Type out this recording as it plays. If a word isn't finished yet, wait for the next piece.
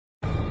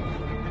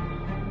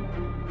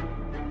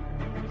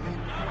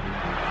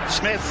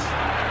Smith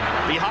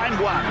behind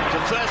one to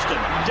Thurston.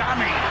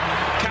 Dummy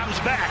comes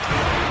back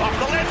off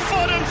the left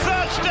foot and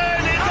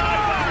Thurston is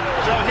over.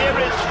 So here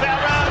is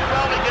Farrow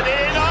rolling it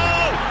in.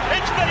 Oh,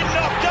 it's been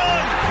knocked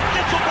on.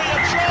 This will be a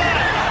try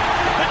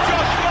for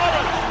Josh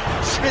Morris.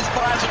 Smith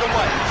fires it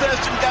away.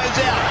 Thurston goes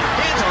out.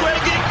 Here's Greg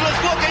Inglis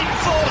looking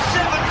for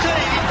 17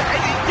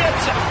 and he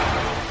gets it.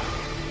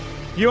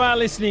 You are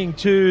listening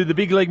to the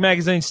Big League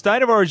Magazine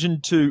State of Origin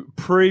 2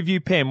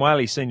 preview. Pam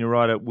Whaley, senior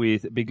writer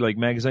with Big League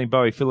Magazine.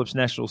 Bowie Phillips,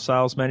 national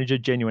sales manager,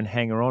 genuine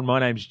hanger-on. My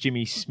name's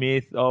Jimmy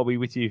Smith. I'll be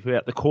with you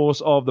throughout the course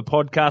of the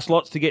podcast.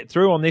 Lots to get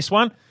through on this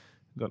one.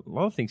 We've got a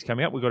lot of things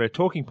coming up. We've got our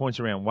talking points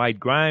around Wade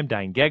Graham,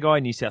 Dane Gagai,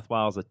 New South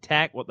Wales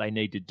attack, what they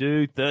need to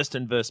do,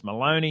 Thurston versus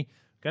Maloney.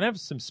 Going to have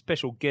some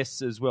special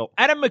guests as well.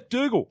 Adam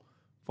McDougall,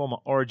 former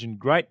Origin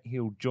great.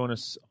 He'll join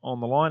us on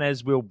the line,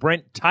 as will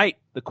Brent Tate,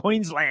 the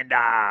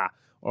Queenslander.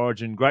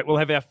 Origin great. We'll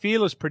have our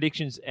fearless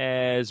predictions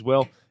as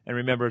well. And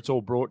remember, it's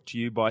all brought to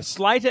you by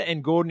Slater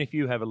and Gordon. If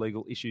you have a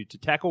legal issue to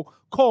tackle,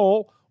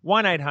 call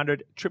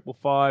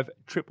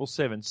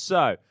 1-800-555-777.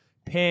 So,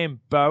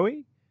 Pam,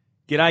 Bowie,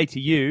 g'day to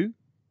you.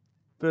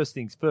 First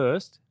things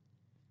first,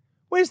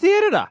 where's the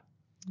editor?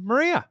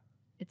 Maria.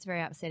 It's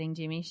very upsetting,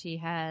 Jimmy. She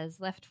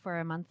has left for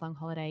a month-long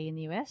holiday in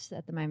the US.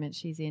 At the moment,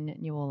 she's in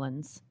New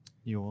Orleans.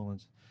 New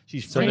Orleans.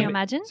 Can you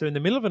imagine? So in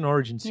the middle of an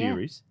Origin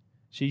series,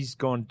 she's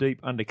gone deep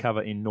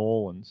undercover in New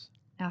Orleans.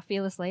 Our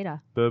fearless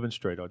leader. Bourbon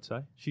Street, I'd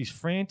say. She's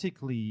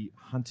frantically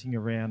hunting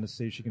around to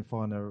see if she can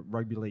find a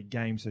rugby league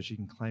game so she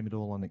can claim it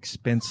all on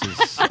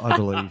expenses, I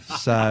believe.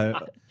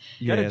 So,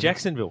 Go to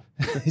Jacksonville.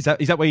 Is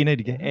that where you need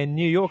to get? And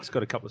New York's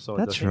got a couple of sides.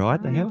 That's right.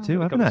 They have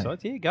too, haven't they?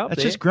 Sides. Yeah, go up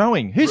It's there. just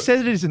growing. Who said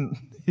it isn't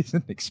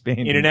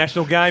expanding?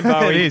 International game,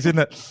 Bowie. It is, isn't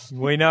it?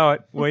 We know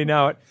it. We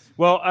know it.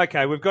 Well,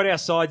 okay, we've got our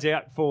sides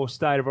out for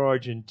State of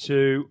Origin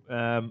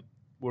 2.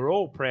 We're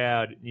all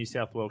proud New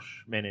South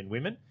Welsh men and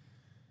women.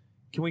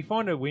 Can we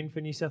find a win for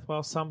New South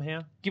Wales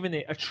somehow? Given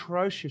their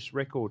atrocious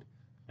record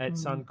at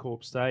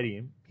Suncorp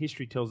Stadium,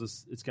 history tells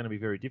us it's going to be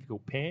very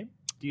difficult. Pam,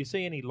 do you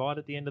see any light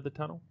at the end of the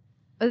tunnel?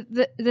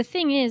 The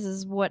thing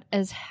is what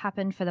has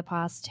happened for the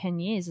past 10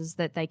 years is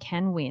that they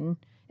can win.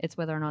 It's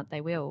whether or not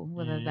they will,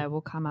 whether they will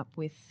come up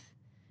with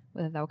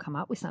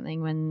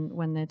something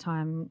when the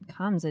time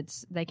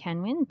comes. They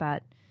can win,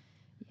 but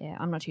yeah,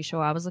 I'm not too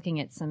sure. I was looking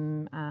at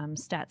some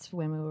stats for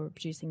when we were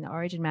producing the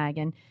Origin mag,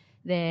 and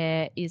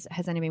there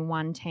has only been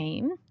one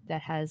team that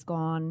has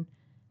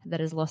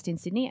lost in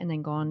Sydney and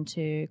then gone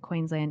to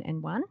Queensland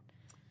and won.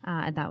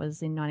 And that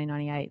was in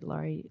 1998.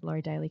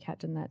 Laurie Daly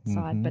captained that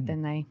side, but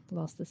then they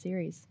lost the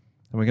series.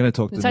 And we're going to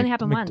talk It's only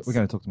happened once. We're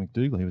going to talk to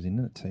McDougall. He was in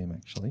that team,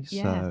 actually.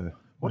 Yeah. So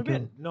What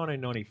about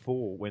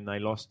 1994 when they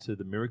lost to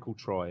the Miracle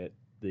try at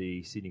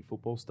the Sydney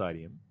Football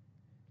Stadium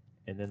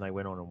and then they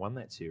went on and won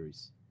that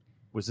series?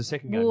 Was the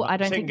second game? Well, I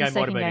don't think the might have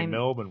second been in game-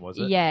 Melbourne, was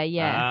it? Yeah.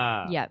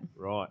 Yeah.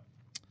 Right.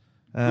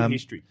 Good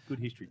history.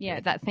 Yeah,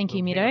 thank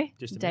you, Mido.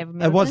 Just a David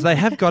minute. it was. Middleton. They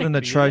have got an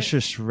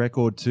atrocious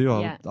record too.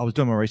 Yeah. I was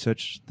doing my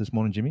research this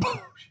morning, Jimmy.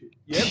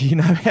 Yep. You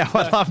know how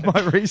I love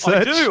my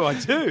research. I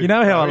do. You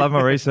know how I love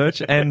my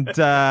research, and Did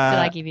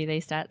I give you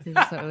these stats? Is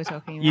this what we were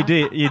talking about? you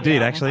did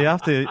Yeah, actually.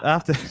 okay.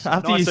 After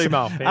Nice you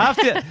email,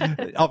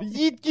 Pam.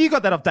 you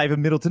got that off David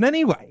Middleton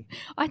anyway,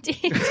 I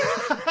did.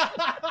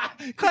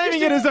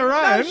 claiming it as her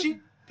own. No,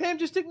 Pam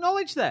just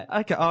acknowledged that.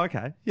 Okay. Oh,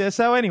 okay. Yeah.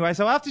 So anyway,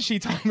 after she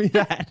told me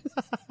that,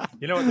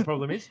 You know what the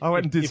problem is? I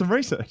went and did some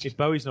research. If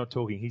Bowie's not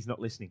talking, he's not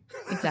listening.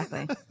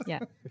 Exactly. Yeah.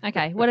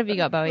 Okay. What have you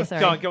got, Bowie?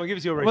 Sorry. Go on, give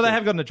us your research. Well, they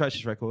have got an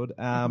atrocious record.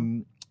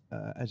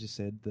 As you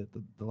said,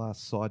 the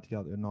last side to go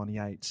in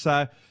 98.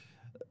 So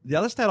the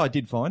other stat I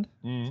did find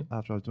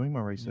after I was doing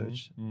my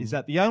research is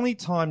that the only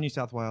time New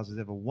South Wales has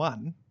ever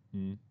won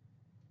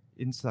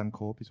in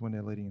Suncorp is when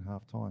they're leading at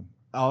half time.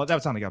 Oh, that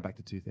was only going back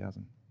to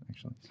 2000,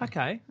 actually.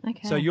 Okay.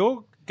 Okay. So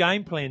your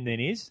game plan then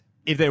is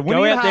If they're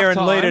winning go at out there and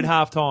half-time, lead at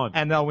half time.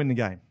 and they'll win the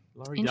game.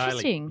 Laurie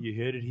Interesting. Daly,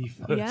 you heard it here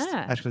first.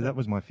 Yeah. Actually, that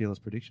was my fearless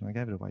prediction. I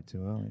gave it away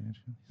too early.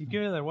 Actually, You've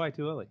given that away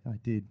too early. I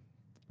did.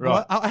 Right.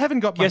 Well, I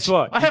haven't got much. Guess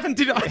what? I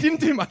didn't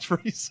do much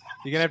research.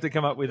 You're going to have to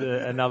come up with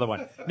another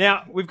one.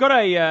 Now, we've got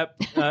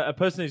a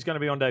person who's going to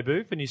be on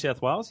debut for New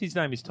South Wales. His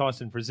name is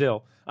Tyson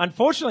Frizzell.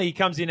 Unfortunately, he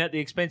comes in at the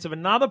expense of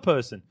another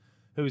person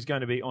who was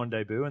going to be on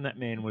debut, and that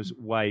man was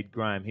Wade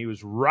Graham. He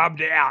was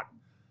rubbed out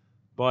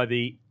by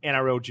the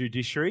NRL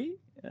judiciary.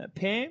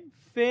 Pam,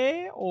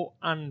 fair or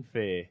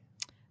unfair?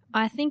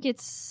 I think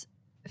it's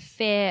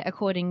fair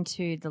according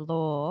to the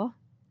law,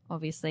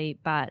 obviously,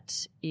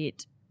 but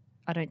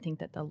I don't think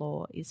that the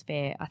law is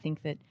fair. I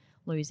think that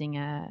losing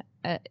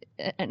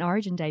an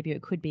Origin debut,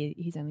 it could be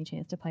his only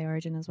chance to play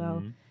Origin as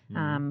well.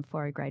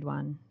 For a grade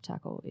 1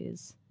 tackle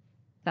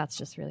that's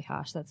just really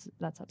harsh. That's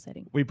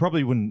upsetting. We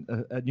probably wouldn't.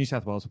 New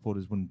South Wales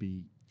supporters wouldn't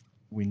be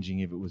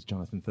whinging if it was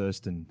Jonathan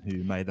Thurston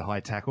who made the high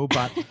tackle.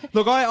 But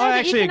look, I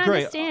actually agree.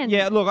 Understand.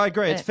 Yeah, look, I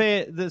agree. It's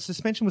fair. The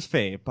suspension was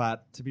fair,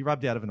 but to be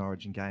rubbed out of an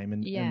Origin game,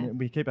 and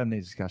we keep having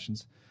these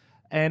discussions.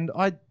 And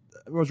I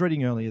was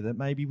reading earlier that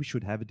maybe we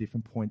should have a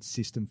different point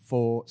system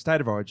for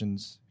State of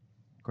Origins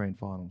grand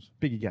finals,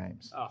 bigger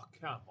games. Oh,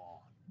 come on.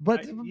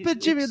 But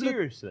Jimmy,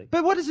 seriously.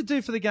 But what does it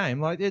do for the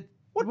game? Like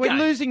What we're game?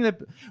 losing the.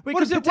 What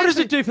does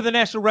it do for the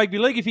National Rugby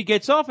League if he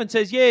gets off and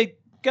says, "Yeah,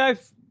 go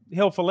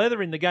hell for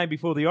leather in the game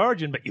before the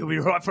Origin, but you'll be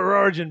right for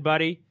Origin,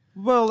 buddy."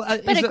 Well,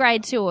 But a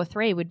grade 2 or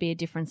 3 would be a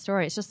different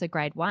story. It's just a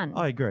grade 1.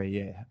 I agree.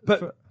 Yeah,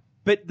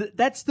 But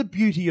that's the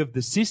beauty of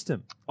the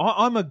system.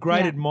 I'm a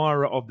great Yeah.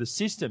 admirer of the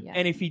system. Yeah.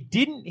 And if he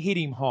didn't hit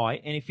him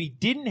high, and if he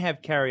didn't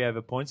have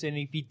carryover points, and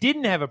if he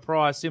didn't have a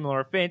prior similar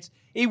offence,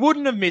 he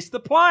wouldn't have missed the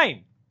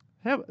plane.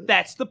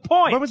 That's the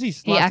point. When was he?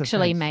 He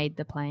actually made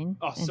the plane.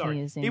 Oh, and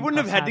sorry. was in He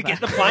wouldn't have had to Coffs get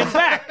the Harbour. plane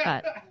back.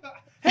 But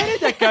How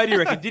did that go, do you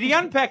reckon? Did he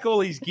unpack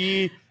all his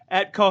gear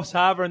at Coffs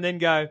Harbour and then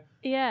go,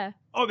 yeah.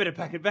 I better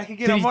pack it back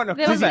again? I might not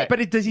There come was back.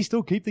 But does he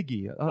still keep the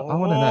gear? I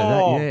want to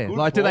know Oh, that. Yeah, good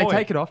like do they boy.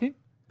 take it off him?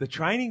 The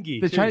training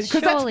gear. The too. train,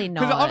 Surely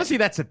because not. obviously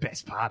that's the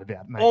best part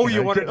about making All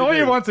you wanted to all do.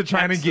 you want's a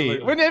training gear.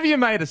 Absolutely. Whenever you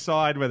made a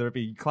side, whether it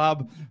be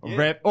club or Yeah.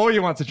 rep, all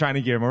you want's a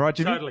training gear. Am I right,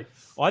 Jimmy? Totally.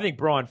 I think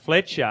Brian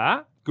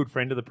Fletcher, good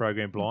friend of the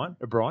program, Brian,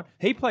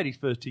 he played his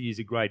first 2 years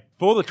of grade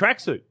for the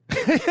tracksuit.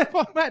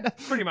 Well, mate,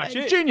 Pretty much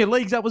it. Junior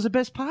leagues, that was the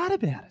best part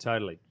about it.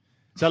 Totally.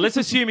 So let's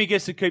assume he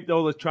gets to keep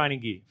all the training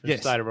gear for Yes.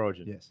 the State of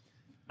Origin. Yes.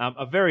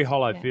 A very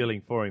hollow Yeah.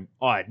 feeling for him,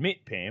 I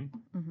admit, Pam,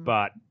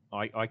 but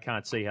I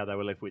can't see how they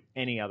were left with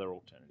any other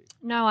alternative.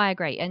 No, I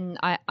agree. And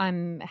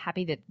I'm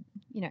happy that,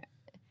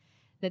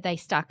 that they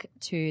stuck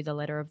to the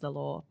letter of the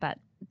law. But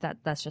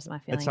that's just my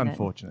feeling. It's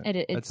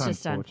unfortunate. It's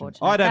just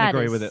unfortunate. I don't That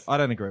agree is- with it. I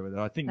don't agree with it.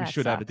 I think we that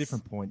should have a sucks.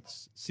 different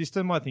points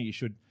system. I think you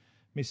should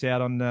miss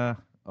out on the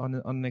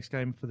next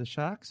game for the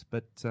Sharks,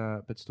 but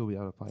still be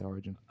able to play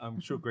Origin. I'm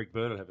sure Greg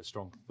Bird will have a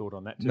strong thought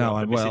on that too. No,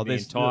 after well,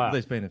 missing the entire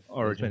there's been a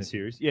Origin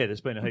series. Yeah,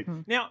 there's been a heap.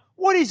 Now,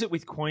 what is it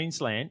with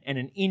Queensland and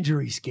an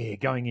injury scare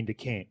going into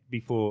camp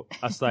before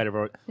a State of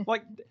Origin?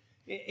 Like,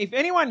 if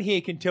anyone here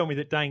can tell me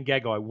that Dane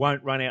Gagai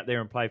won't run out there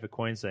and play for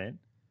Queensland,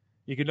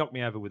 you can knock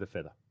me over with a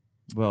feather.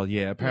 Well,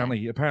 yeah. Apparently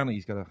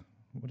he's got a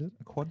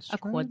quad strain. A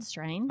quad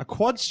strain. A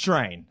quad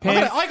strain.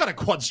 Pam- I got a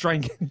quad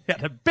strain getting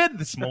out of bed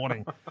this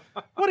morning.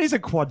 What is a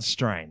quad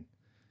strain?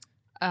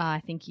 I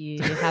think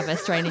you have a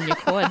strain in your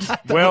quad.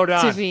 Well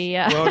done. To be,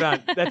 Well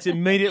done. That's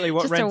immediately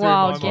what Just ran a through my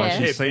wild mind.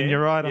 guess. Yeah, Senior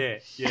writer.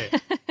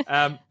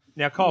 Yeah.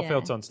 Now, Kyle Yeah.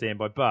 Felt's on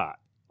standby, but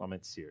I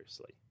mean,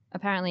 seriously.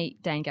 Apparently,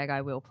 Dane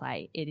Gagai will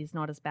play. It is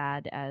not as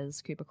bad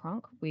as Cooper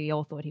Cronk. We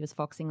all thought he was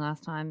foxing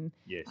last time.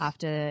 Yes.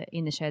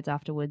 In the sheds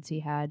afterwards, he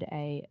had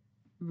a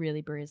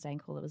really bruised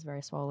ankle that was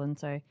very swollen,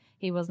 so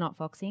he was not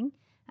foxing.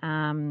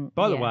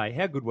 By the way,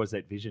 how good was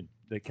that vision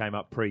that came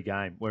up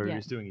pre-game where he Yeah.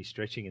 was doing his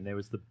stretching and there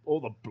was all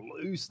the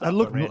blue stuff It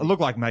around him?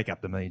 looked like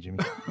makeup to me, Jimmy.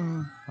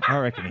 I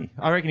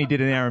reckon he did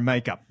an hour of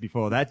makeup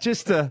before that,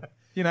 just so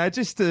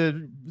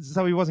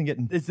he wasn't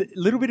getting. There's a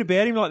little bit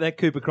about him like that,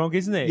 Cooper Cronk,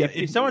 isn't there? Yeah,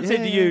 if someone said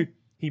to yeah. you,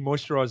 he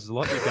moisturises a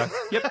lot, you go,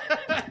 yep.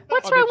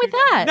 What's wrong with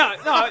that?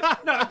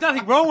 No, there's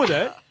nothing wrong with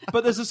it,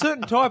 but there's a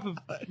certain type of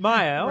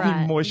male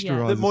Right.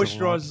 moisturises that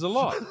moisturises a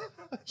lot.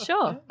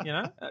 Sure. You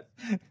know,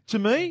 to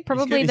me,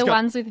 Probably the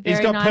ones with very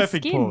he's got nice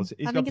perfect skin. pores.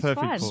 He's I got think it's perfect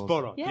fine. pores.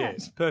 spot on. Yeah.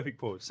 Yes, perfect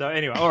pause. So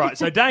anyway, all right.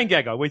 So Dane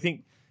Gagai, we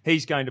think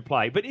he's going to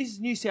play, but is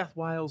New South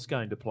Wales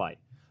going to play?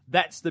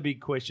 That's the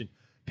big question.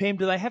 Pam,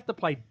 do they have to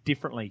play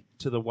differently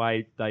to the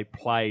way they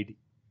played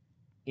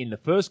in the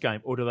first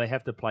game, or do they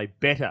have to play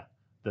better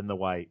than the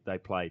way they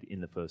played in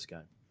the first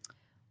game?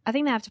 I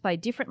think they have to play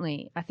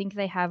differently. I think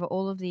they have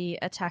all of the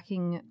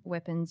attacking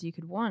weapons you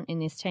could want in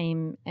this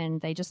team,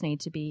 and they just need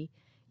to be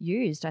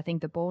used. I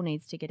think the ball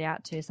needs to get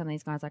out to some of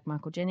these guys like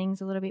Michael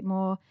Jennings a little bit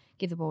more,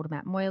 give the ball to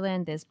Matt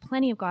Moylan. There's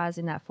plenty of guys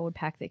in that forward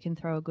pack that can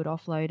throw a good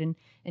offload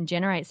and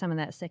generate some of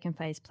that second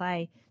phase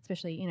play,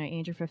 especially,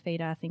 Andrew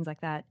Fafita, things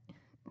like that.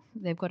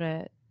 They've got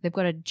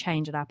to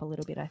change it up a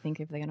little bit, I think,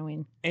 if they're going to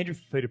win. Andrew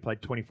Fafita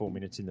played 24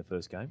 minutes in the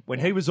first game. When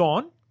he was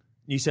on,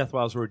 New South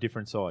Wales were a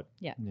different side.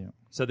 Yeah. Yeah.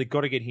 So they've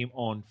got to get him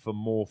on for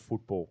more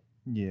football.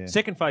 Yeah.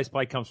 Second phase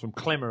play comes from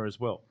Clemmer as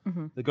well.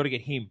 Mm-hmm. They've got to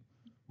get him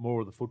more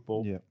of the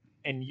football. Yeah.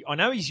 And I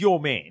know he's your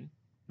man,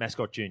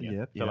 Mascot Junior,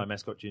 Yep, fellow yep.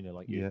 Mascot Junior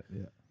like you.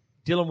 Yeah.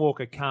 Dylan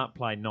Walker can't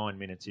play 9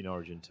 minutes in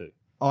Origin 2.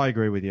 I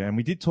agree with you, and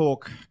we did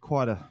talk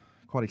quite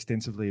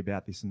extensively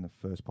about this in the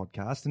first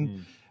podcast,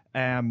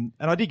 and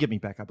I did get me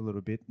back up a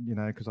little bit,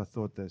 because I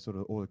thought the sort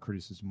of all the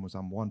criticism was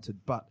unwarranted.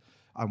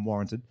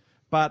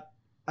 But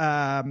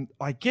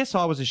I guess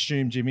I was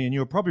assumed, Jimmy, and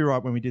you were probably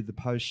right when we did the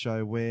post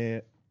show,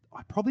 where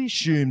I probably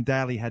assumed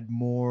Daly had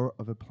more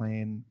of a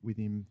plan with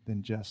him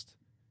than just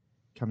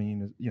coming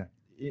in as,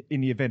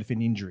 in the event of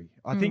an injury.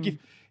 I think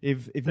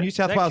if New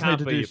South that Wales can't need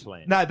to be do your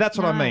plan. no, that's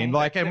what I No. mean.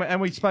 Like, and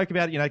we spoke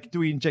about do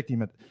we inject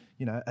him at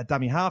a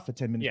dummy half for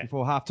 10 minutes Yeah.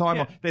 before half time?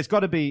 Yeah. Or there's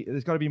got to be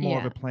more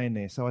of Yeah. a plan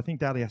there. So I think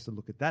Daly has to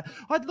look at that.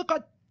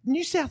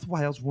 New South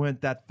Wales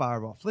weren't that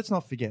far off. Let's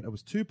not forget it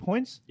was 2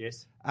 points.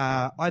 Yes.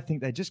 I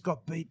think they just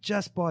got beat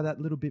just by that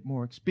little bit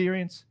more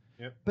experience.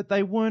 Yep. But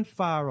they weren't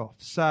far off.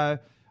 So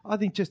I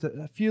think just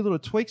a few little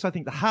tweaks. I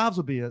think the halves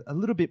will be a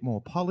little bit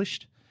more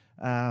polished.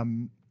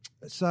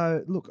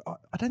 So, look,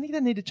 I don't think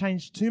they need to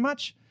change too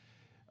much.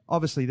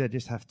 Obviously, they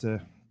just have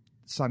to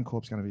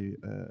Suncorp's going to be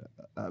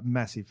a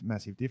massive,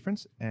 massive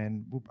difference,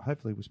 and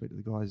hopefully we'll speak to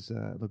the guys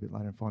a little bit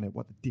later and find out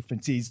what the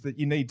difference is that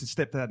you need to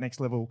step to that next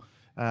level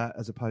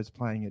as opposed to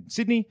playing at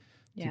Sydney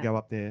to go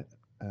up there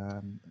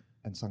and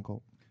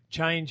Suncorp.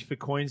 Change for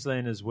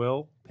Queensland as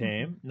well,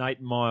 Pam. Nate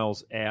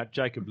Miles out.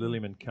 Jacob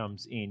Lilliman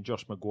comes in.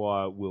 Josh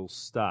Maguire will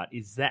start.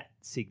 Is that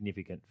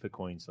significant for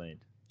Queensland?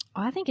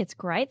 I think it's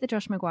great that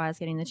Josh Maguire's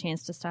getting the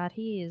chance to start.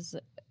 He is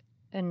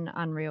an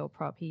unreal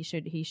prop. He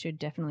should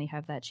definitely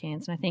have that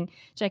chance. And I think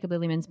Jacob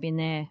Lilliman's been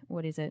there,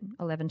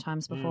 11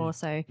 times before.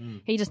 So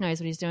he just knows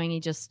what he's doing. He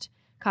just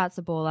carts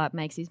the ball up,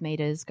 makes his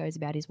meters, goes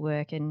about his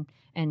work, and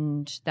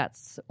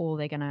that's all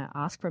they're going to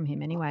ask from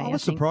him anyway. I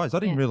was surprised. I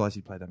didn't realise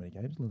he played that many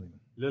games,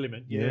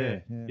 Lilliman, yeah.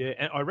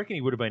 And I reckon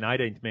he would have been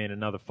 18th man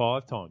another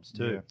 5 times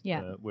too,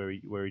 where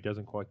he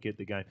doesn't quite get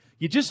the game.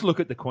 You just look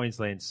at the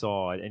Queensland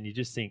side and you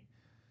just think,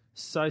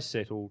 so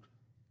settled,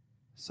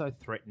 so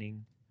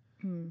threatening.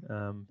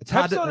 It's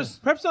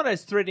perhaps not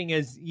as threatening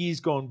as years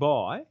gone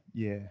by.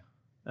 Yeah.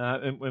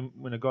 And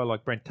when a guy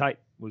like Brent Tate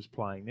was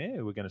playing there,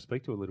 who we're going to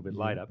speak to a little bit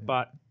later,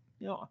 but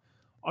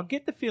I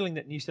get the feeling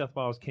that New South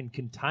Wales can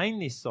contain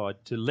this side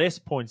to less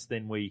points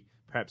than we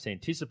perhaps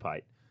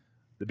anticipate.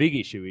 The big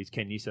issue is,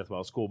 can New South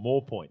Wales score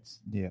more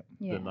points than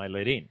they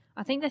let in?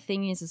 I think the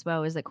thing is as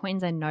well is that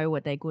Queensland know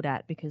what they're good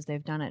at because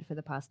they've done it for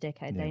the past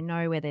decade. They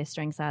know where their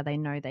strengths are. They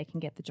know they can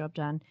get the job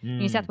done.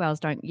 New South Wales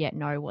don't yet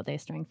know what their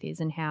strength is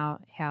and how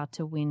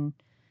to win.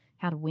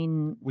 How to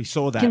win? We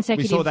saw that.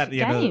 We saw that at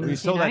the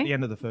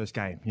end of the first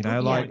game.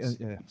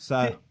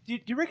 So, do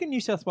you reckon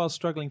New South Wales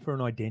struggling for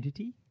an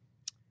identity?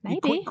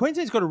 Maybe.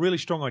 Queensland's got a really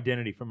strong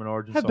identity from an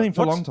origin side. Have been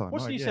for a long time.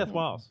 What's New South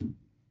Wales?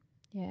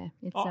 Yeah,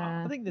 it's.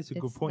 I think that's a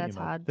good point. That's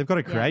hard. They've got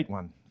to create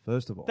one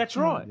first of all. That's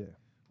right. Yeah.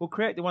 Well,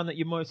 create the one that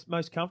you're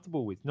most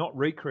comfortable with, not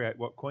recreate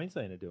what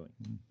Queensland are doing.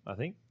 I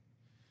think.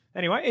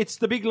 Anyway, it's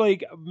the Big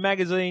League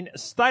Magazine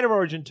State of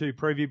Origin 2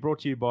 preview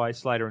brought to you by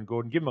Slater and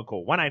Gordon. Give them a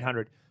call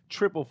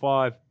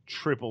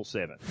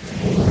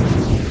 1-800-555-777.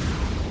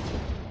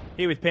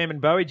 Here with Pam and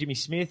Bowie, Jimmy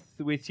Smith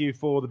with you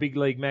for the Big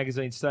League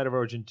Magazine State of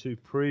Origin 2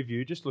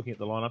 preview. Just looking at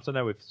the lineups, I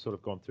know we've sort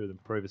of gone through them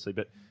previously,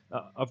 but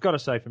I've got to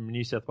say from a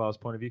New South Wales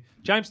point of view,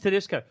 James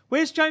Tedesco.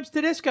 Where's James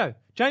Tedesco?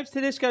 James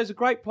Tedesco is a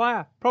great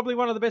player, probably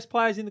one of the best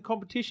players in the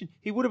competition.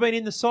 He would have been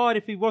in the side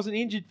if he wasn't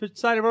injured for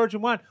State of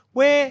Origin 1.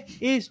 Where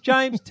is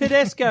James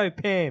Tedesco,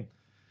 Pam?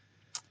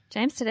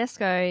 James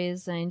Tedesco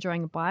is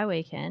enjoying a bye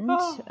weekend.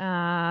 Don't know what he's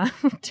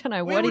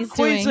doing. Where would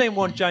Queensland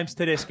want James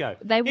Tedesco?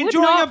 They would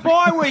enjoying a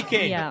bye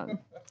weekend.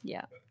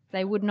 Yeah.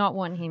 They would not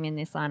want him in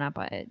this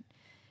lineup.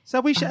 So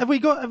are we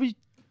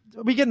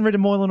getting rid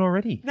of Moylan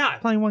already? No.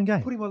 Playing one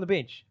game. Put him on the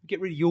bench. Get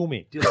rid of your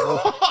man. And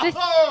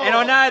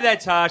I know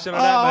that's harsh. And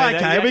I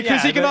don't mean that.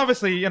 Because he can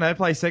obviously,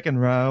 play second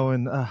row.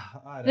 And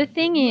the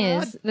thing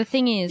is,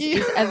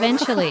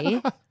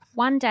 eventually,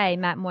 one day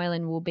Matt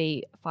Moylan will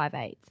be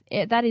 5'8".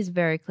 That is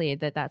very clear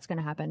that's going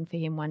to happen for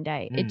him one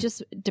day. It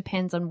just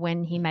depends on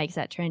when he makes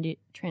that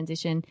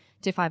transition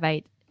to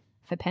 5'8"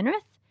 for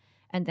Penrith.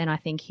 And then I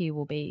think he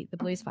will be the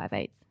Blues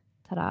 5'8".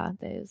 Ta-da,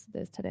 there's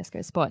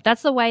Tedesco's spot.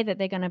 That's the way that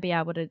they're going to be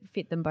able to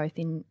fit them both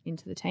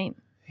into the team.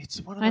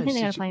 It's one of I think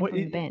they're going to play him from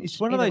the bench. It's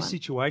one of those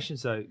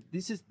situations, though.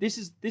 This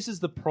is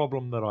the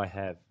problem that I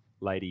have,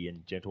 lady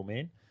and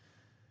gentleman.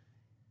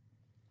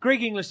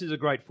 Greg Inglis is a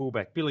great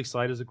fullback. Billy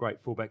Slater's a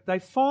great fullback. They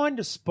find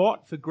a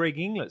spot for Greg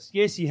Inglis.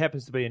 Yes, he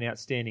happens to be an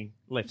outstanding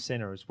left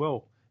centre as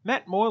well.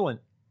 Matt Moylan,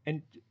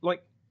 and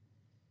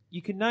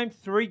you can name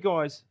 3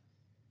 guys.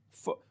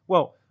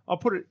 I'll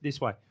put it this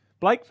way.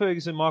 Blake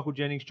Ferguson, Michael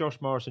Jennings, Josh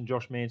Morris and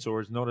Josh Mansour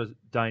is not as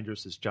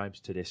dangerous as James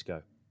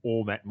Tedesco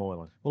or Matt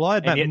Moylan. Well, I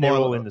had Matt Moylan. They're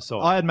all in the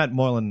side. I had Matt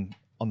Moylan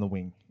on the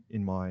wing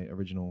in my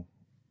original.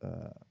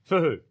 For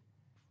who?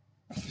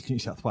 For New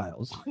South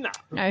Wales.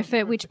 No,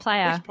 for which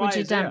player would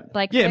you done?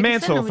 Blake Ferguson,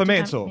 Mansour.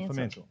 For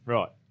Mansour.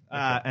 Right.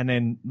 Okay. And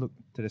then look,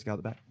 Tedesco at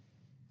the back.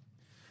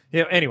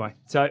 Yeah. Anyway,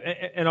 so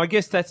and I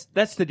guess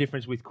that's the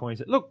difference with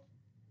Queensland. Look,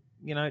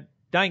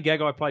 Dane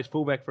Gagai plays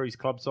fullback for his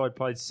club side,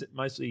 plays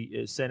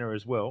mostly centre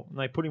as well, and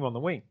they put him on the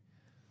wing.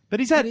 But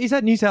is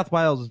that New South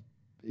Wales?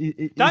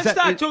 Don't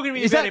start talking to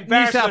me about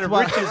embarrassment of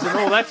riches and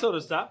all that sort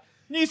of stuff.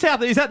 New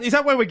South is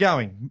that where we're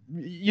going?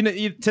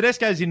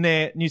 Tedesco's in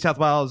there. New South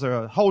Wales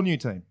are a whole new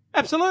team.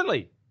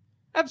 Absolutely.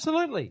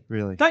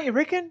 Really? Don't you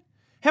reckon?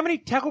 How many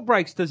tackle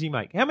breaks does he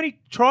make? How many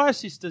try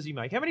assists does he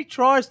make? How many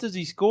tries does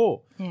he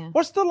score? Yeah.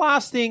 What's the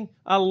last thing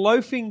a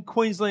loafing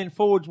Queensland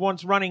forward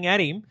wants running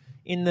at him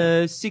in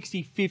the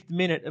 65th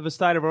minute of a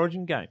State of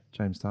Origin game?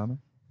 James Tarmer.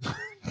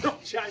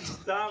 Not James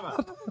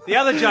Tarmer. The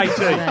other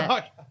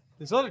JT.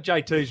 There's a lot of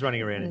JTs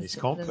running around in this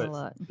comp,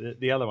 but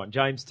the other one,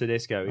 James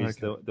Tedesco, is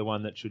the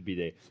one that should be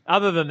there.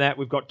 Other than that,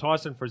 we've got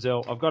Tyson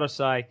Frizzell. I've got to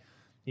say,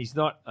 he's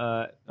not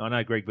I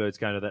know Greg Bird's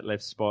going to that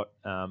left spot.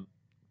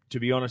 To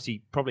be honest,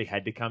 he probably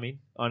had to come in.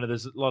 I know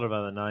there's a lot of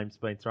other names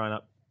being thrown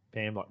up,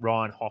 Pam, like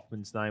Ryan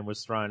Hoffman's name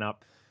was thrown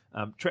up.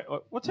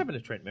 What's happened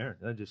to Trent Merrin?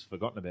 I've just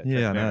forgotten about Trent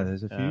Merrin. I know.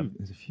 There's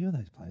a few of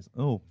those players.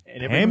 Oh,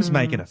 Pam's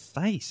making a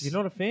face. You're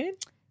not a fan?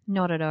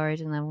 Not at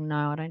Origin level,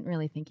 no. I don't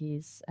really think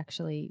he's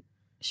actually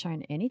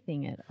shown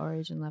anything at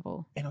Origin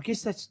level. And I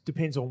guess that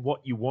depends on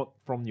what you want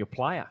from your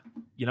player.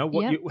 You know,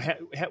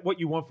 what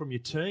you want from your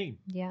team.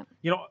 Yeah.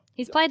 You know,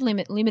 he's played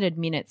limited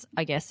minutes,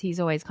 I guess. He's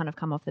always kind of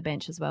come off the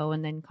bench as well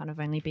and then kind of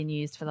only been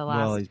used for the last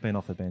Well, he's been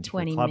off the bench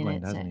 20 for Clubland,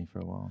 minutes, hasn't he, for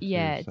a while?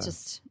 Yeah, too, so.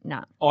 just,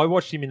 nah. I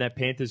watched him in that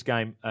Panthers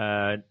game,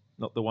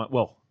 not the one,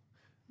 well,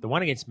 the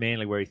one against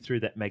Manly where he threw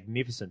that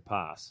magnificent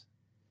pass.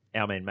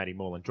 Our man Matty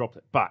Moreland dropped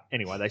it. But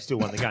anyway, they still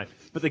won the game.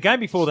 But the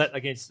game before that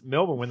against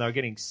Melbourne when they were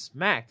getting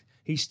smacked,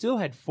 he still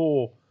had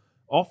 4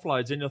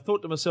 offloads. And I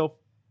thought to myself,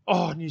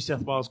 New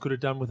South Wales could have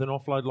done with an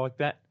offload like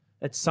that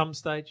at some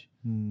stage.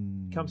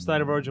 Come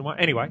State of Origin 1.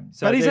 Anyway.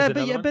 So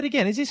but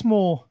again, is this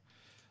more...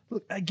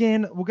 Look,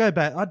 again, we'll go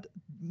back.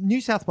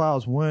 New South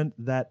Wales weren't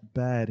that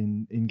bad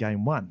in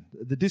game 1.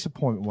 The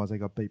disappointment was they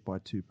got beat by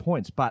 2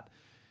 points. But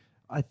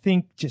I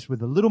think just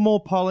with a little more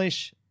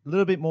polish, a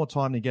little bit more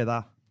time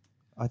together,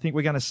 I think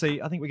we're going to see.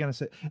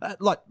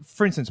 Like,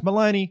 for instance,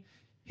 Maloney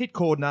hit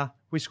corner,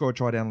 we score a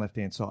try down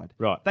left-hand side.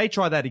 Right. They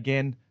try that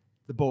again,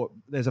 the ball,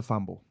 there's a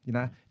fumble, you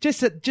know.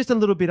 Just a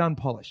little bit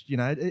unpolished, you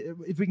know.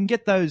 If we can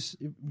get those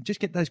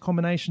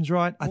combinations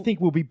right, I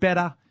think we'll be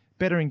better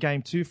in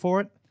game 2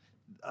 for it.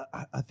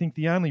 I think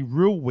the only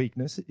real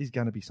weakness is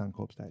going to be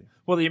Suncorp Stadium.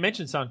 Well, you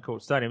mentioned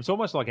Suncorp Stadium. It's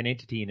almost like an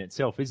entity in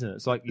itself, isn't it?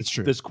 It's like it's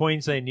true. There's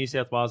Queensland, New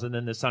South Wales, and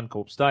then there's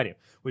Suncorp Stadium.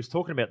 We was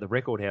talking about the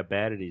record, how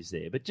bad it is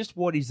there. But just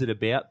what is it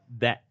about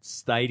that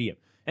stadium?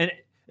 And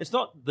it's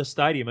not the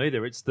stadium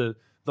either. It's the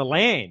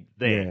land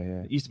there.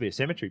 Yeah. It used to be a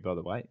cemetery, by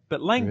the way.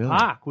 But Lang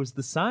Park was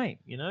the same,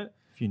 you know.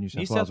 A few New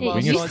It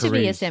Wales used to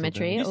be a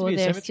cemetery, or there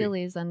cemetery. still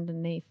is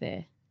underneath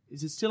there.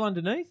 Is it still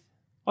underneath?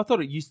 I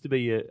thought it used to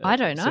be a I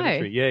don't know.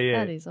 cemetery.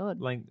 Yeah. That is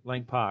odd.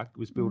 Lang Park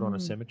was built on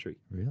a cemetery.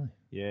 Really?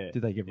 Yeah.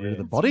 Did they get rid of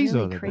the It's bodies?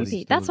 really or the creepy.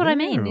 bodies That's still what I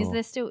there, mean. Is or-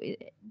 there still...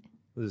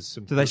 There's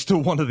some, Do they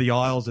still wander the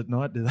aisles at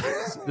night? Do they?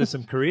 there's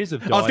some careers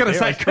have died. I was going to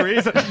there. say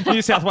careers.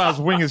 New South Wales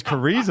wingers'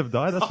 careers have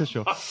died. That's for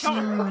sure.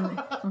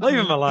 Leave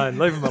him alone.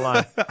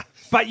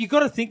 But you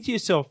got to think to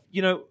yourself,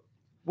 you know,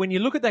 when you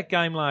look at that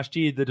game last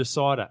year, the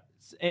decider,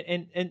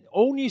 and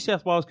all New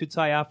South Wales could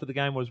say after the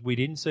game was, we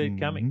didn't see it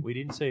coming. We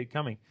didn't see it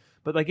coming.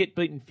 But they get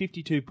beaten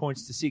 52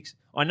 points to 6.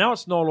 I know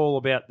it's not all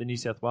about the New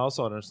South Wales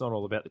side and it's not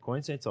all about the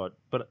Queensland side,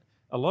 but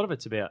a lot of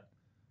it's about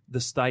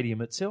the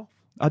stadium itself.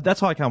 That's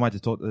why I can't wait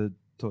to talk to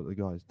the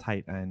guys,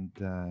 Tate and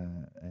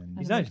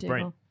His name's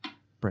Brent.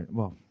 Brent.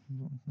 Well,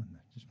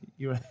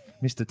 You're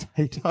Mr.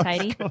 Tate.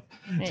 Tatey.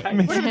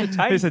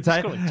 Mr.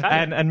 Tate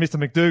and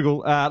Mr.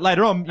 McDougall.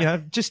 Later on, you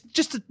know,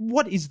 just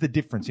what is the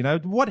difference? You know,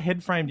 what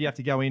head frame do you have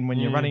to go in when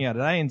you're running out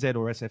at ANZ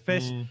or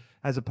SFS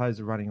as opposed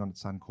to running on at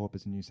Suncorp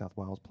as a New South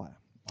Wales player?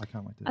 I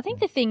can't wait to. I think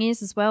the thing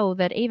is as well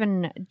that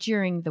even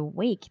during the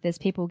week, there's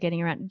people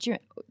getting around.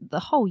 The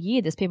whole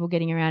year, there's people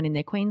getting around in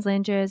their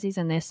Queensland jerseys,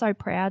 and they're so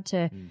proud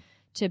to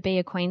be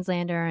a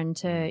Queenslander and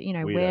to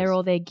Weirdos. wear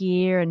all their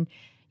gear. And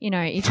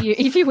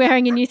if you're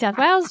wearing a New South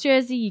Wales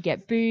jersey, you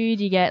get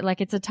booed. You get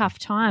it's a tough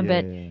time.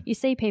 Yeah, but yeah. you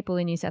see people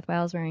in New South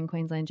Wales wearing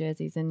Queensland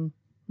jerseys, and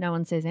no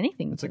one says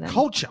anything. It's to a them.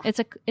 culture. It's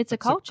a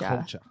culture.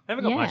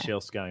 Haven't got Yeah. much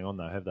else going on,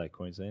 though, have they,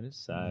 Queenslanders?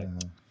 So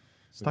we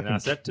Stuck can in-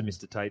 ask that to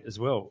Mr. Tate as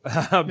well.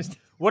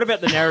 What about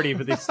the narrative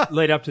of this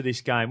lead up to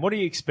this game? What are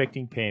you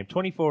expecting, Pam?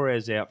 24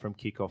 hours out from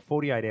kickoff,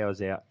 48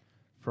 hours out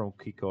from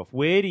kickoff.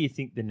 Where do you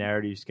think the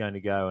narrative is going to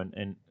go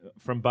and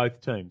from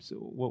both teams?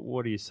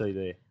 What do you see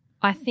there?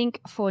 I think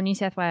for New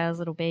South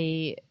Wales, it'll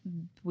be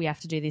we have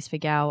to do this for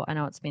Gal. I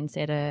know it's been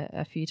said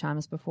a few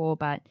times before,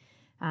 but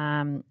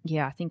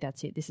I think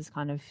that's it. This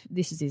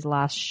is his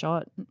last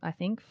shot, I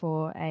think,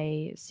 for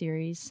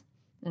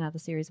another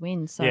series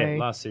win. So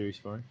last series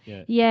for him.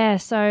 Yeah. Yeah,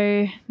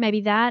 so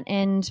maybe that,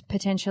 and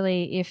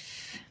potentially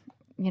if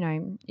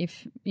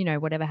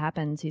whatever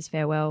happens, his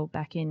farewell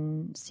back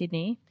in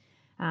Sydney.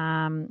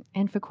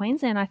 And for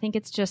Queensland, I think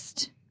it's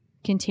just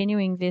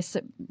continuing this,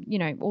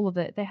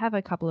 they have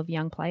a couple of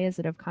young players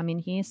that have come in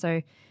here.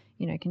 So,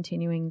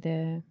 continuing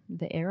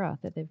the era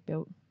that they've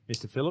built.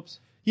 Mr.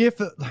 Phillips? Yeah,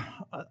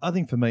 I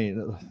think for me,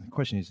 the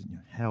question is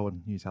how are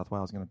New South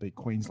Wales going to beat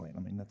Queensland? I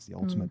mean, that's the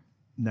ultimate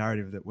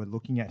narrative that we're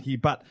looking at here.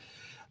 But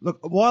look,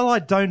 while I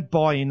don't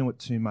buy into it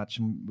too much,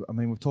 I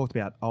mean, we've talked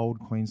about old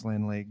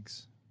Queensland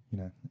legs,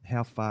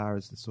 how far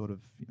is the sort of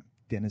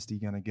dynasty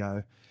going to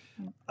go?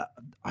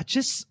 I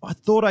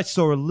thought I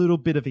saw a little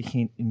bit of a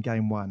hint in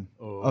game 1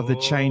 of the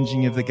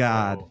changing of the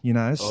guard,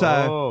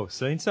 So,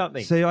 seen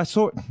something. See, I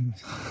saw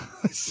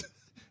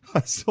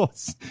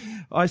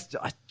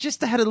I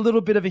just had a little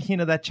bit of a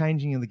hint of that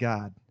changing of the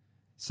guard.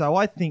 So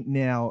I think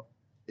now,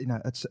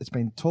 it's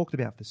been talked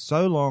about for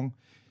so long,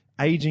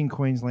 aging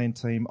Queensland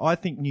team. I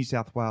think New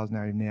South Wales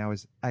narrative now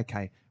is,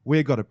 okay,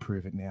 we've got to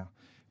prove it now.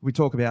 We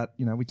talk about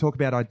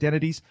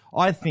identities.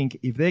 I think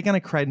if they're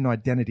going to create an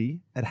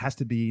identity, it has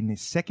to be in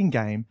this second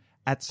game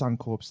at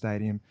Suncorp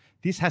Stadium.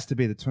 This has to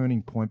be the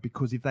turning point,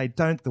 because if they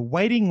don't, the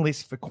waiting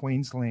list for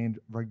Queensland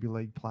rugby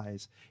league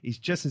players is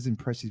just as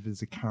impressive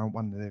as the current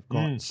one that they've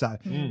got. So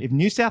if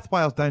New South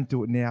Wales don't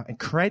do it now and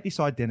create this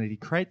identity,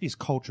 create this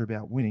culture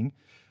about winning,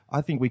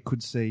 I think we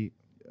could see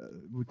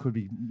we could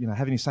be,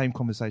 having the same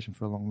conversation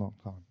for a long, long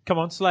time. Come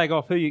on, slag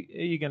off. Who are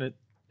you going to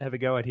have a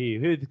go at here?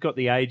 Who's got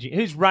the aging?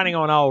 Who's running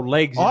on old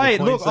legs? I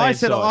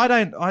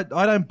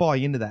don't buy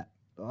into that.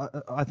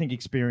 I think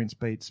experience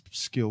beats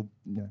skill,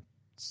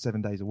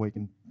 7 days a week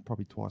and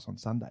probably twice on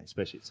Sundays.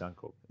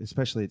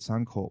 Especially at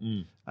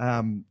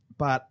Suncorp.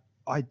 But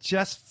I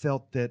just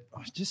felt that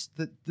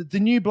the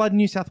new blood in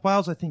New South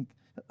Wales, I think,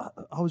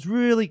 I was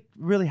really,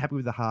 really happy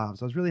with the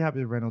halves. I was really happy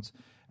with Reynolds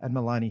and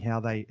Maloney, how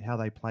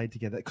they played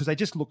together, because they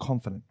just looked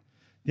confident.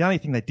 The only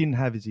thing they didn't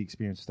have is the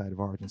experience of State of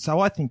Origin. So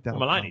I think that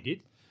Maloney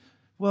did.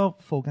 Well,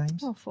 4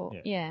 games. Oh,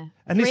 4. Yeah.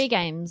 And 3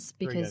 games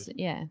because,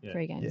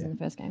 3 games in the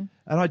first game.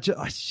 And I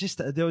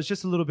just there was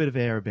just a little bit of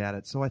air about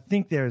it. So I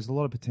think there is a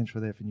lot of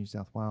potential there for New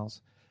South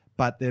Wales,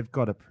 but they've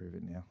got to prove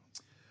it now.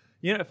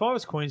 If I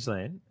was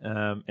Queensland,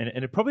 and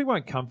it probably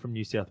won't come from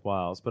New South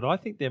Wales, but I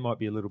think there might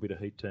be a little bit of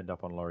heat turned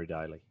up on Laurie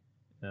Daly.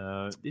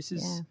 This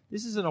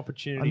is an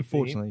opportunity.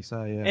 Unfortunately,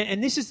 for him. so yeah.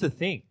 And this is the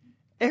thing: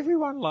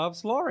 everyone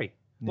loves Laurie.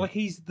 Yeah. Like,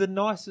 he's the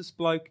nicest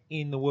bloke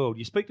in the world.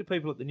 You speak to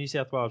people at the New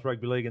South Wales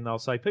Rugby League, and they'll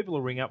say, people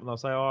will ring up and they'll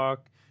say, "Oh,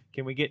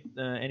 can we get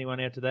anyone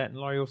out to that?" And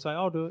Laurie will say,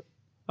 "I'll do it.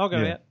 I'll go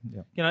out."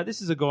 Yeah.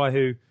 This is a guy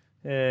who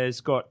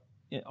has got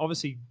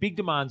obviously big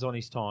demands on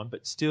his time,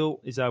 but still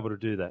is able to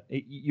do that.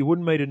 You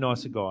wouldn't meet a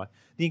nicer guy.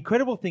 The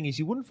incredible thing is,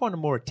 you wouldn't find a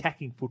more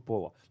attacking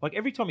footballer. Like,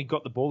 every time he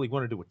got the ball, he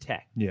wanted to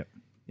attack. Yeah.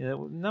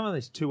 None of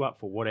this 2 up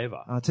for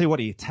whatever. I'll tell you what,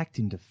 he attacked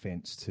in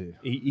defence too.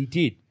 He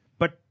did,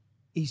 but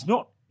he's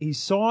not. His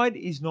side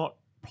is not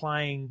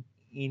playing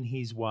in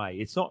his way.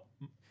 It's not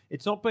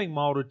being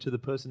moulded to the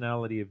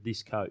personality of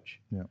this coach.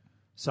 Yeah.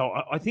 So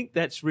I think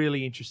that's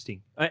really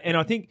interesting. And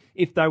I think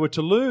if they were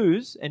to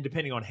lose, and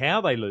depending on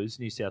how they lose,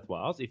 New South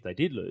Wales, if they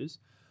did lose,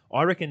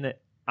 I reckon that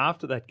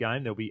after that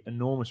game there'll be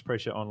enormous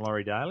pressure on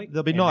Laurie Daly.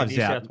 There'll be knives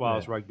out. out. New South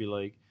Wales Rugby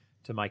League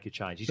to make a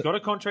change. He's got a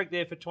contract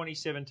there for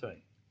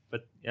 2017.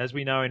 But as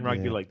we know in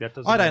rugby league, that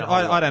doesn't.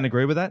 I don't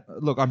agree with that.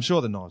 Look, I'm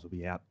sure the knives will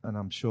be out, and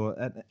I'm sure,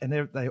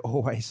 and they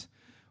always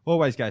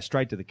go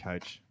straight to the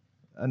coach.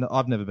 And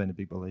I've never been a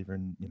big believer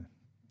in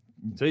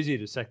It's easier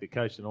to sack the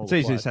coach than all the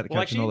players. It's easier to sack the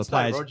coach than all the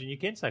players. Roger, you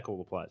can sack all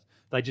the players.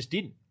 They just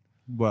didn't.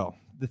 Well,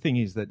 the thing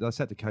is that I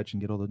sack the coach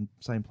and get all the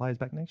same players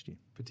back next year.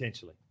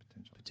 Potentially,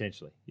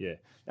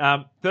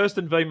 yeah.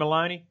 Thurston v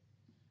Maloney,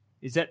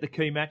 is that the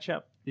key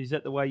matchup? Is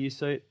that the way you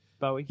see it,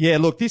 Bowie? Yeah,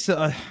 look, this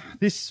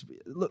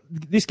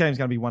game's going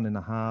to be one in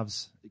the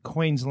halves.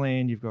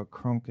 Queensland, you've got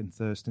Cronk and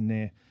Thurston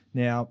there.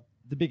 Now,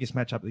 the biggest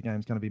matchup of the game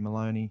is going to be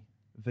Maloney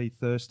v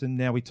Thurston.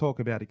 Now, we talk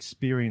about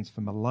experience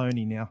for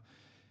Maloney now.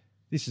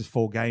 This is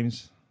 4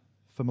 games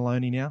for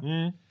Maloney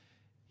now.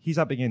 He's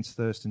up against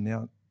Thurston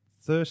now.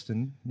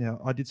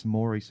 I did some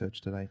more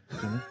research today.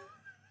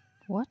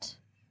 What?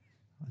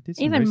 I did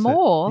some Even research,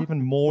 more?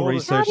 Even more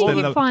research How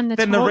did you find the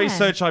than time? the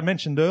research I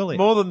mentioned earlier.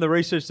 More than the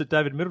research that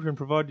David Middleton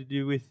provided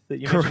you with that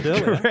you mentioned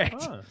earlier. Correct.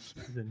 Oh,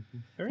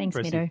 very Thanks,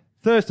 impressive. Middo.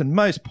 Thurston,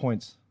 most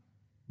points,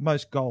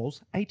 most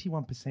goals,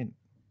 81%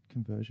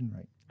 conversion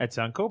rate. At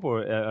Suncorp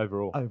or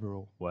overall?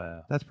 Overall.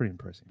 Wow. That's pretty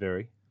impressive.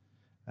 Very.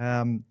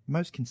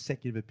 Most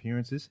consecutive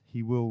appearances,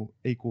 he will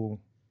equal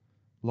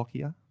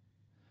Lockyer,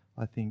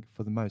 I think,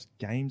 for the most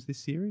games this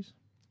series,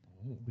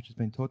 which has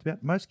been talked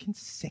about. Most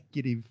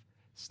consecutive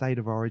State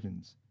of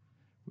Origins.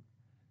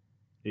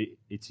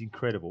 It's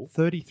incredible.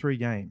 33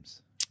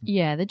 games.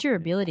 Yeah, the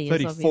durability is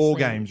obviously 34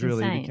 games,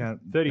 really. insane. To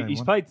count 30.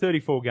 He's played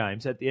 34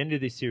 games. At the end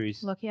of this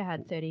series, Lockyer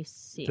had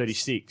 36.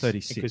 36.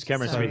 Because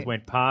Cameron So Smith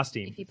went past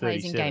him. If he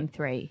plays in 37. game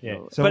 3. Yeah.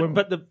 So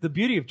but the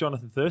beauty of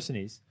Jonathan Thurston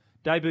is,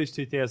 debuts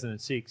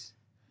 2006.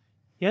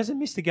 He hasn't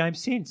missed a game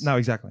since. No,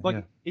 exactly. Like,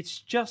 yeah. It's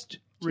just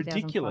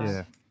ridiculous. 2005.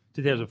 Yeah.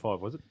 2005,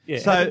 was it? Yeah,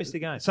 So, hasn't missed a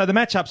game. So the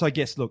matchups, I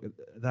guess, look,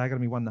 they're going to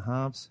be 1 the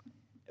halves.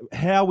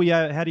 How do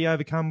you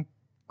overcome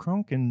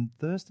Cronk and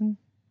Thurston?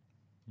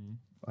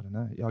 I don't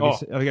know.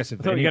 I guess if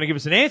I thought you were going to give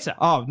us an answer.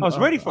 I was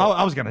ready for it.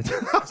 I was going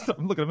to.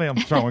 Look at me. I'm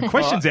throwing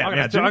questions out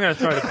now, Jim. I'm going to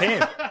throw the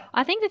Pam.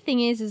 I think the thing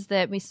is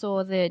that we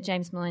saw that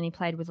James Maloney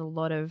played with a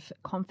lot of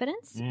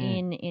confidence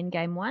in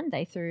game 1.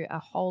 They threw a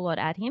whole lot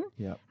at him,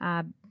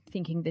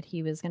 thinking that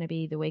he was going to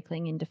be the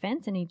weakling in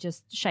defence, and he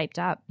just shaped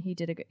up.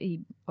 He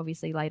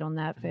obviously laid on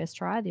that first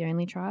try, the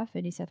only try for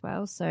New South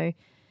Wales. So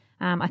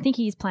I think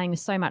he's playing with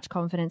so much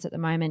confidence at the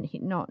moment.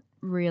 Not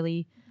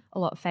really a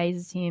lot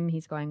phases him.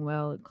 He's going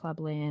well at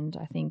Clubland.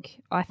 I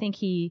think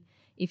he,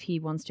 if he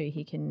wants to,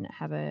 he can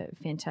have a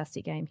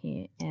fantastic game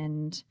here.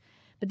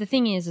 But the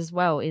thing is, as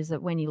well, is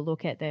that when you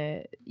look at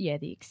the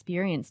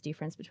experience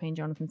difference between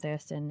Jonathan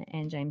Thurston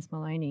and James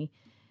Maloney,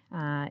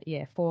 4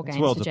 games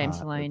for James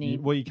Maloney.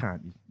 Well, you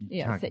can't.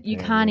 You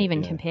can't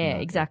even compare.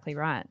 No. Exactly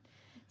right.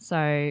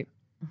 So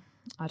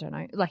I don't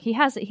know. Like, he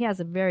has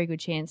a very good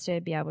chance to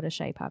be able to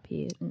shape up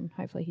here, and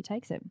hopefully he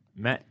takes it.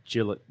 Matt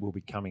Gillett will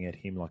be coming at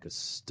him like a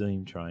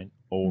steam train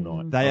all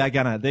night. They're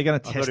gonna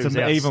test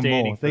him even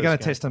more. They're going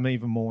to test him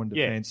even more in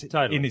defence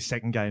in his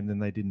second game than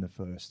they did in the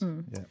first.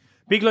 Yeah.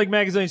 Big League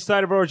Magazine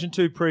State of Origin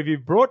 2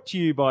 preview brought to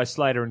you by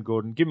Slater and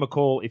Gordon. Give them a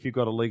call if you've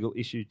got a legal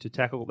issue to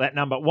tackle. That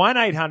number,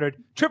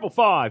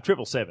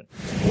 1-800-555-777.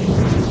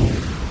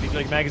 Big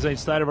League Magazine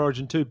State of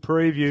Origin 2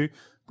 preview,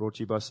 brought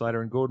to you by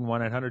Slater and Gordon,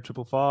 1800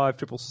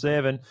 555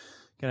 777. Going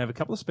to have a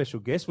couple of special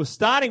guests. We're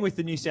starting with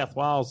the New South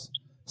Wales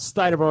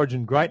State of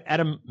Origin great,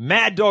 Adam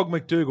Mad Dog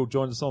McDougall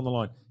joins us on the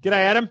line. G'day,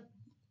 Adam.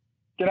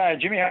 G'day,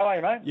 Jimmy. How are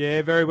you, mate?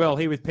 Yeah, very well.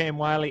 Here with Pam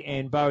Whaley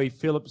and Bowie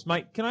Phillips.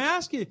 Mate, can I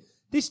ask you,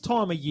 this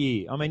time of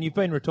year, I mean, you've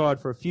been retired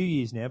for a few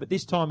years now, but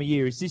this time of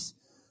year, is this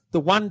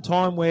the one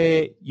time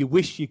where you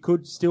wish you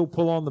could still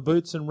pull on the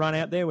boots and run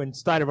out there when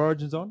State of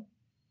Origin's on?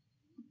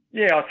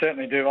 Yeah, I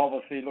certainly do.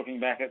 Obviously, looking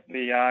back at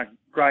the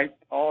great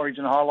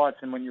Origin highlights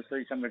and when you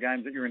see some of the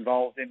games that you're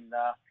involved in,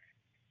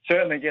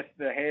 certainly gets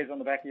the hairs on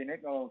the back of your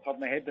neck, not on the top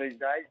of my head these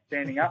days,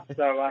 standing up.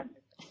 So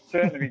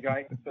certainly be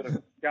great sort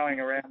of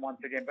going around once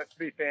again. But to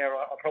be fair,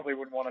 I probably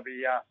wouldn't want to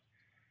be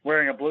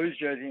wearing a Blues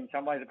jersey in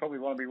some ways. I probably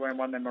want to be wearing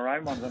one of them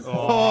maroon ones. Come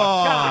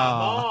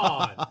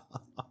on!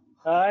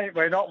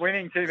 We're not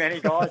winning too many,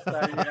 guys.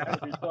 So,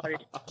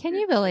 Can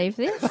you believe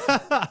this?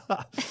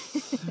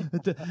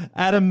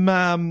 Adam,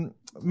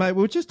 mate,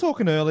 we were just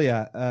talking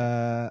earlier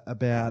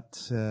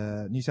about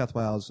New South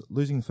Wales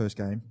losing the first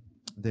game,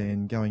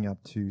 then going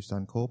up to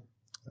Suncorp.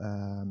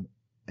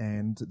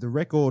 And the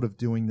record of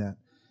doing that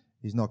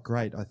is not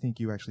great. I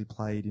think you actually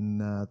played in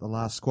the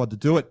last squad to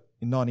do it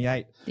in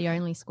 98. The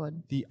only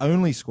squad. The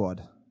only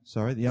squad.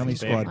 Sorry, the only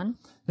squad.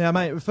 Now,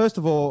 mate, first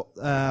of all,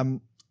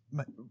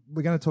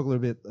 we're going to talk a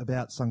little bit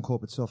about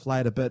Suncorp itself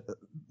later, but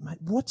mate,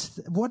 what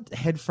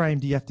head frame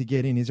do you have to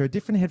get in? Is there a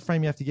different head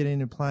frame you have to get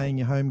in and playing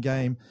your home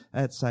game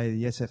at, say,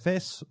 the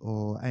SFS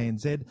or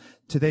ANZ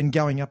to then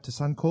going up to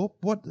Suncorp?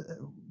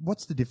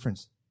 What's the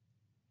difference?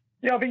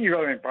 Yeah, I think you've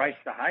got to embrace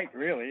the hate,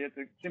 really. It's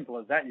as simple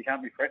as that. You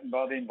can't be threatened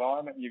by the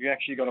environment. You've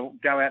actually got to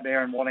go out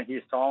there and want to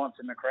hear silence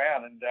in the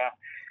crowd. And,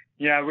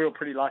 we were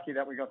pretty lucky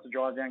that we got to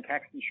drive down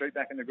Caxton Street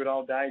back in the good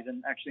old days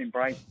and actually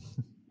embrace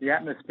the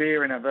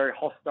atmosphere in a very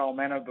hostile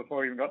manner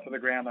before we even got to the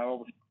ground. They were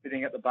all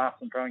sitting at the bus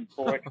and throwing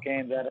 4X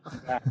cans at it.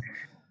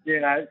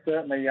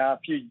 Certainly a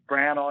few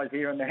brown eyes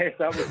here and there.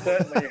 So it was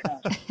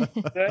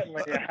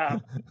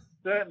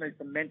certainly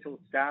some mental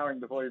scarring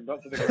before we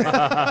got to the ground.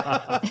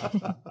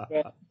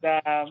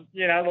 But,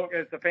 look,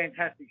 it's a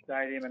fantastic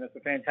stadium and it's a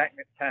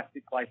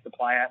fantastic place to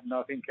play at. And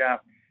I think,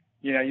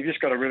 you've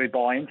just got to really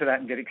buy into that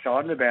and get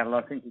excited about it.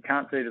 I think you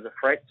can't see it as a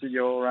threat to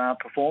your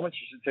performance.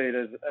 You should see it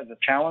as a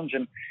challenge.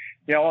 And,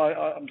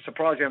 I'm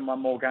surprised you haven't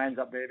won more games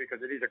up there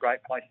because it is a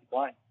great place to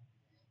play.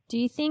 Do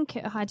you think,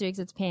 hi Dukes,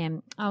 it's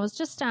Pam, I was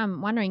just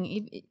wondering,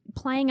 if,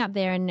 playing up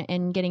there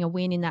and getting a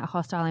win in that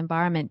hostile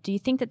environment, do you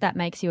think that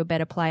makes you a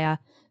better player,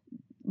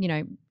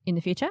 in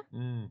the future?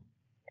 Mm.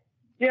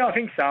 Yeah, I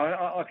think so.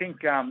 I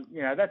think,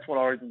 that's what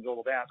Origin's all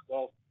about.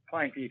 Well,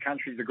 playing for your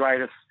country is the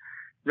greatest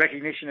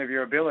recognition of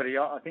your ability.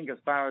 I think as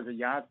far as a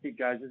yardstick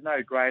goes, there's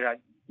no greater,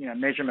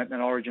 measurement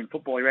than Origin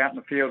football. You're out in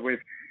the field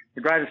with the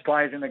greatest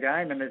players in the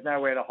game and there's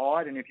nowhere to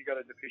hide. And if you've got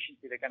a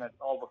deficiency, they're going to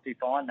obviously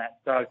find that.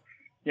 So,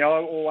 I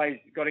always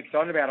got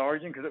excited about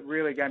Origin because it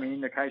really gave me an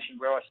indication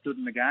where I stood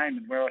in the game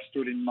and where I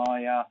stood in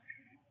my,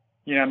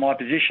 my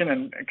position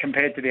and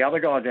compared to the other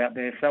guys out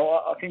there. So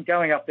I think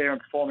going up there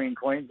and performing in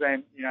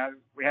Queensland,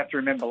 we have to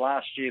remember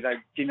last year they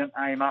didn't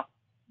aim up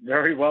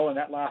very well in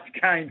that last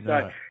game.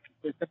 So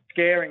there's some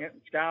scarring, I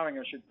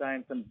should say,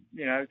 and some,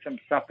 some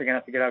stuff they're going to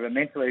have to get over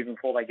mentally even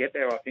before they get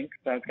there, I think.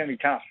 So it's going to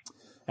be tough.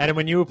 Adam,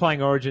 when you were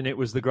playing Origin, it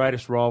was the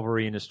greatest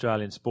rivalry in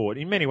Australian sport.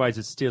 In many ways,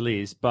 it still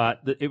is,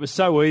 but it was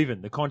so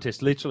even, the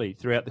contest, literally,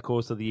 throughout the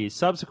course of the year.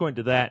 Subsequent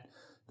to that,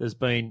 there's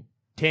been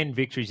 10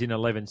 victories in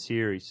 11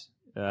 series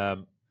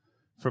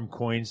from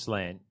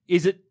Queensland.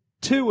 Is it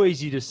too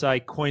easy to say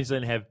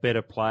Queensland have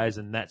better players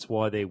and that's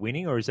why they're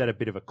winning, or is that a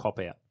bit of a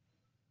cop-out?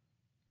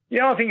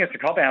 Yeah, I think it's a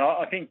cop-out.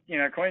 I think,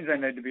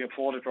 Queensland need to be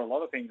applauded for a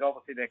lot of things.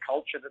 Obviously, their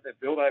culture that they've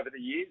built over the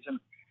years. And,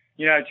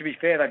 to be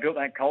fair, they built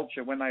that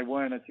culture when they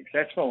weren't as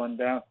successful. And,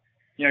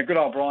 good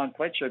old Brian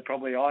Fletcher,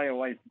 probably I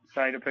always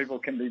say to people,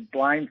 can be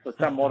blamed for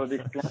somewhat of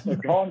this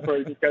they've gone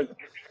through because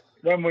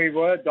when we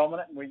were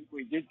dominant and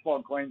we did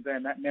flog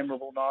Queensland that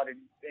memorable night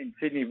in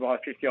Sydney by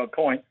 50-odd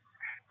points,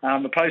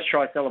 the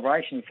post-try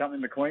celebration is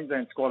something the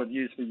Queensland squad have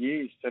used for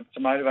years to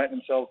motivate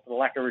themselves for the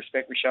lack of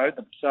respect we showed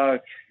them. So,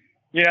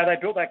 they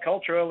built that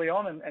culture early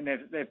on and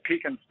they've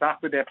picked and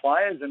stuck with their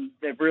players and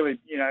they've really,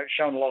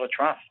 shown a lot of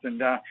trust.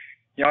 And,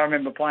 I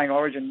remember playing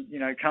Origin,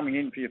 coming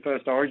in for your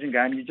first Origin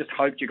game, you just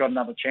hoped you got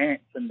another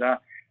chance. And the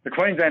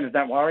Queenslanders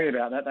don't worry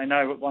about that. They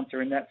know that once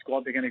they're in that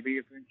squad, they're going to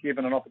be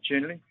given an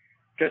opportunity.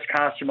 Just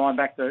cast your mind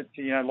back to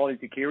Lottie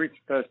Takiri's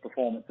first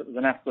performance. It was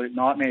an absolute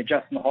nightmare.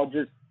 Justin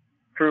Hodges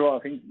threw, I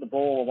think, the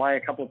ball away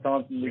a couple of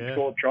times and we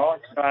scored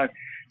tries. So,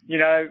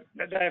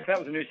 if that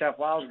was a New South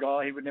Wales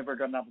guy, he would never have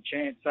got another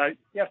chance. So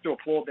you have to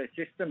applaud their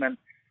system. And,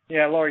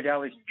 Laurie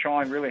Daly's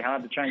trying really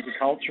hard to change the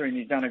culture and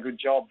he's done a good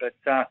job. But,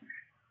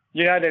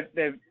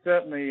 they've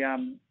certainly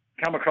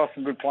come across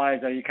some good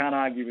players, though. You can't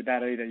argue with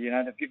that either.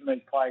 They've given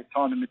these players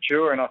time to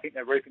mature, and I think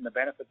they're reaping the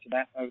benefits of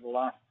that over the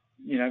last,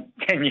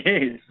 10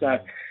 years. So,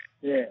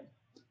 yeah.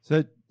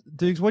 So,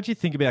 Dukes, what do you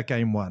think about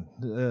Game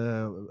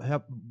 1?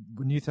 How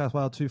were New South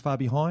Wales too far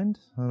behind?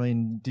 I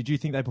mean, did you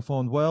think they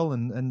performed well,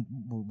 and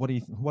what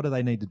do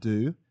they need to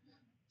do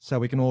so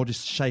we can all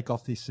just shake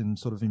off this and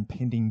sort of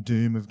impending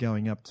doom of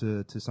going up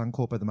to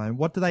Suncorp at the moment.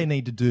 What do they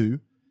need to do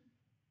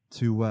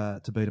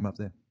to beat them up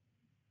there?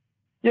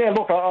 Yeah,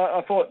 look,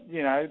 I thought,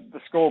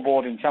 the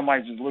scoreboard in some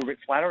ways was a little bit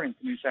flattering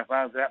for New South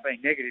Wales without being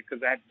negative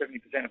because they had 70%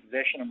 of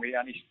possession and we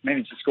only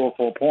managed to score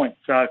 4 points.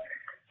 So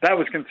that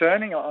was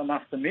concerning, I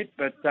must admit.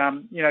 But,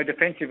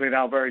 defensively they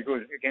were very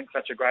good against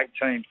such a great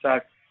team. So,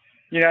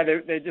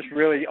 they're just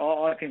really,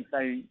 I think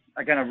they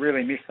are going to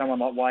really miss someone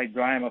like Wade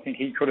Graham. I think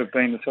he could have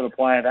been the sort of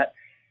player that,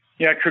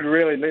 could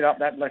really lit up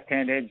that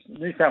left-hand edge.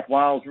 New South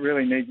Wales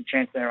really need to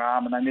chance their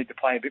arm and they need to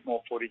play a bit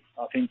more footy.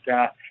 I think,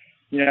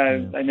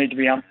 they need to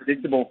be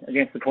unpredictable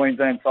against the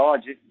Queensland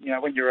sides.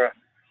 When you're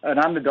an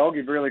underdog,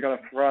 you've really got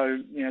to throw,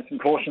 some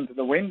caution to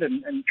the wind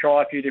and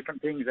try a few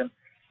different things. And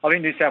I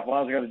think New South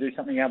Wales have got to do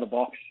something out of the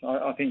box.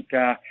 I think,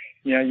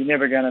 you're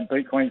never going to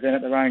beat Queensland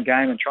at their own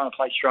game and trying to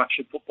play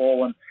structured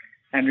football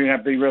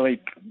and be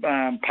really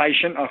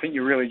patient. I think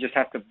you really just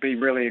have to be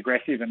really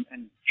aggressive and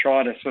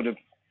try to sort of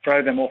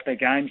throw them off their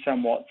game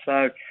somewhat.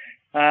 So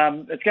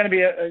it's going to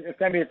be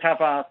a tough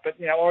ask, but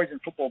Origin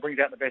football brings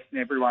out the best in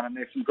everyone, and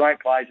there's some great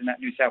players in that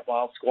New South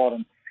Wales squad,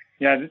 and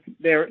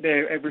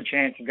they're every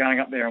chance of going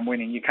up there and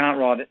winning. You can't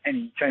ride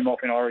any team off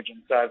in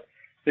Origin, so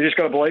they just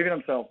got to believe in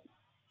themselves.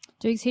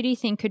 Dukes, who do you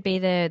think could be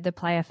the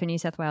player for New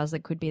South Wales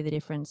that could be the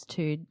difference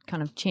to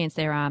kind of chance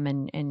their arm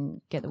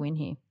and get the win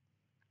here?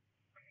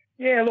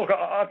 Yeah, look,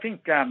 I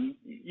think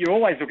you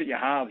always look at your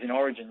halves in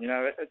Origin.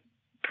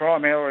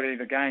 Primarily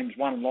the game's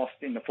won and lost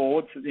in the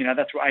forwards.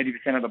 That's where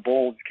 80% of the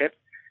ball is kept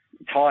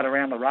tied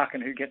around the ruck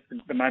and who gets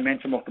the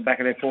momentum off the back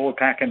of their forward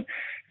pack. And,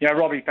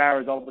 Robbie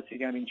Farah is obviously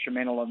going to be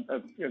instrumental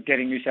of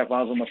getting New South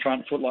Wales on the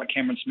front foot like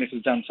Cameron Smith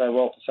has done so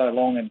well for so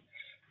long. And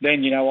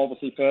then,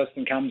 obviously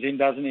Thurston comes in,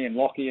 doesn't he? And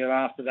Lockyer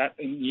after that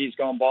in years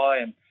gone by.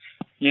 And,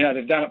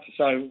 they've done it for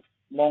so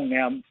long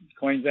now,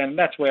 Queensland. And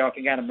that's where I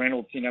think Adam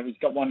Reynolds, he's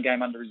got one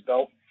game under his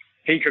belt.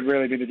 He could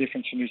really be the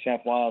difference for New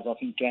South Wales. I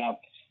think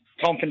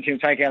confidence he'll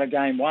take out of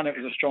game one. It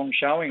was a strong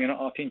showing, and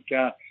I think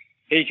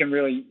he can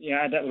really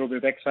add that little bit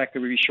of X factor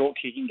with his short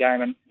kicking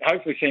game, and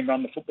hopefully see him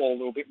run the football a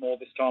little bit more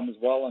this time as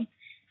well, and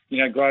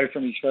grow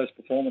from his first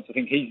performance. I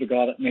think he's the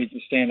guy that needs to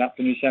stand up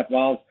for New South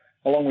Wales,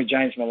 along with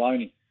James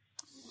Maloney.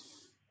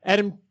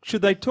 Adam,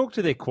 should they talk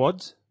to their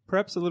quads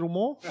perhaps a little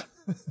more?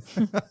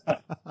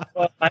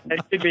 Well, they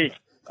should be.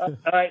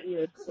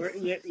 They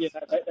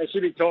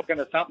should be talking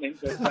to something,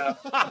 but.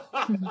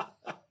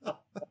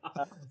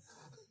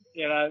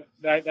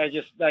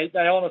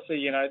 They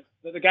honestly,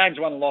 the game's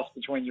won and lost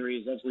between your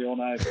ears, as we all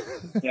know.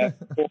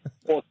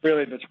 It's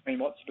really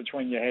what's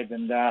between your head,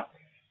 and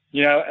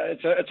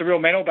it's a real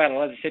mental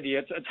battle. As I said to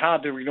you, it's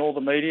hard to ignore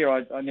the media.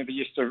 I never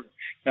used to.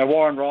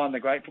 Warren Ryan, the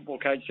great football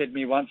coach, said to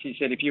me once. He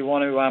said, if you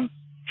want to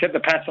accept the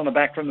pats on the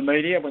back from the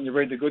media when you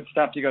read the good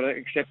stuff, you got to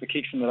accept the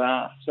kicks in the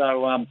arse.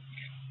 So,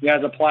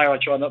 as a player, I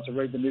try not to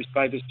read the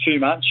newspapers too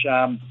much.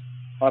 I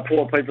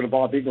applaud people to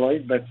buy Big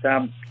League, but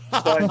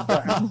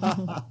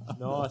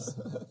nice.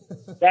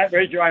 Don't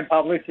read your own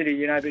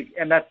publicity,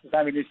 and that's the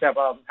same in New South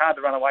Wales. It's hard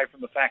to run away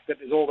from the fact that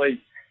there's all these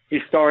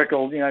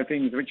historical,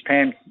 things which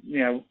Pam,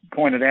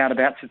 pointed out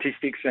about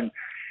statistics, and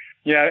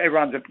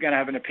everyone's going to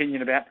have an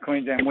opinion about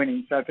Queensland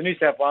winning. So for New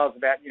South Wales,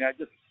 about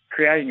just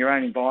creating your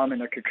own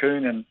environment, a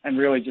cocoon, and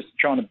really just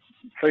trying to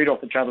feed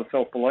off each other's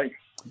self-belief.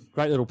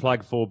 Great little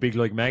plug for Big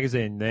League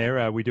Magazine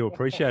there. We do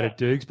appreciate it,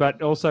 Dukes.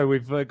 But also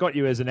we've got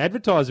you as an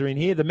advertiser in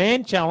here. The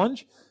Man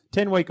Challenge,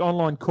 10-week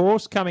online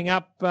course coming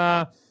up.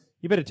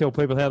 You better tell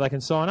people how they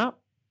can sign up.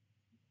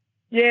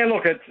 Yeah,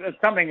 look, it's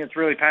something that's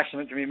really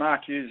passionate to me.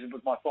 Mark Hughes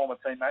was my former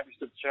teammate. We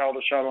stood shoulder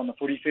to shoulder on the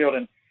footy field,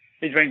 and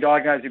he's been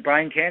diagnosed with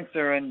brain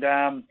cancer. And,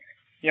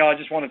 I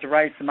just wanted to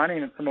raise some money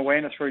and some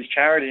awareness for his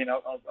charity. And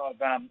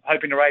I'm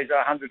hoping to raise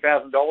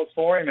 $100,000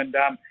 for him. And,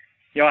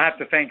 I have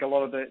to thank a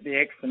lot of the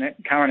ex and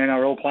current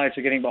NRL players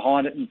for getting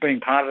behind it and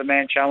being part of the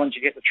Man Challenge.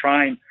 You get to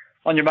train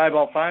on your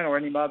mobile phone or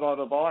any mobile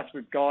device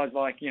with guys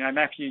like,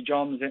 Matthew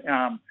Johns,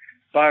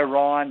 Bo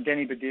Ryan,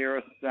 Denny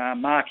Badiris,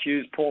 Mark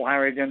Hughes, Paul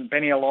Harrigan,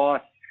 Benny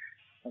Elias,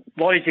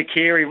 Lottie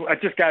Takiri.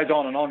 It just goes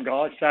on and on,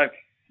 guys. So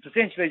it's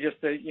essentially just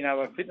a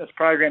fitness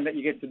program that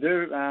you get to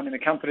do in the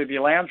comfort of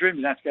your lounge room.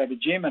 You don't have to go to the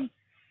gym, and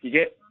you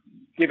get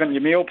given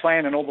your meal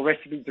plan and all the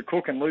recipes to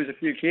cook and lose a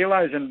few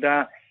kilos and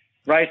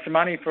raise some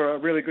money for a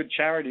really good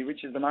charity,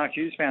 which is the Mark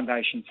Hughes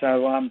Foundation.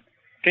 So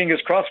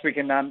fingers crossed we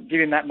can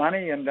give him that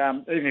money, and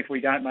even if we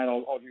don't, mate,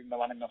 I'll give him the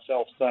money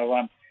myself. So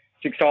it's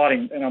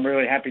exciting, and I'm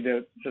really happy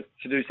to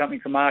do something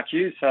for Mark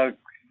Hughes. So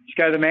just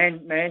go to the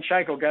Man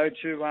Shake or go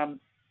to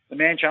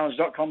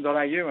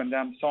themanchallenge.com.au and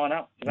sign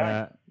up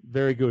today.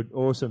 Very good.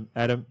 Awesome,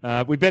 Adam.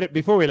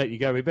 Before we let you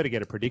go, we better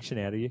get a prediction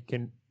out of you.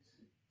 Can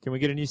we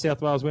get a New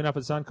South Wales win up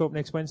at Suncorp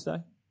next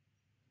Wednesday?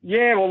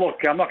 Yeah, well, look,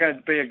 I'm not going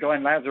to be a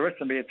Glenn Lazarus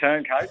and be a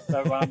turncoat. So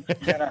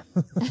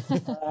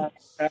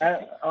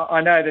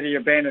I know that he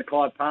abandoned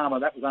Clive Palmer.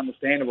 That was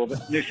understandable,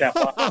 but New South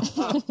Wales.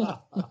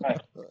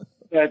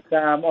 But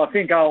I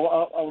think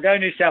I'll go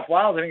New South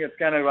Wales. I think it's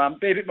going to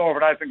be a bit more of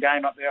an open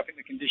game up there. I think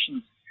the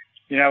conditions,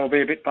 will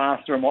be a bit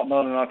faster and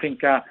whatnot. And I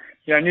think,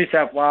 New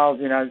South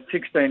Wales,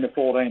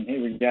 16-14.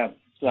 Here we go.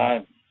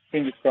 So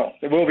fingers crossed.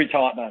 It will be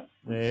tight though.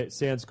 Yeah,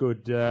 sounds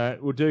good.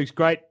 Well, Dukes,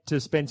 great to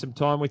spend some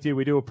time with you.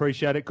 We do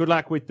appreciate it. Good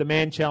luck with the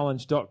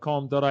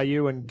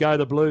manchallenge.com.au and go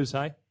the Blues,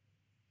 hey?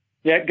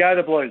 Yeah, go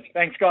the Blues.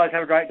 Thanks, guys.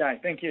 Have a great day.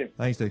 Thank you.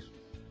 Thanks, Steve.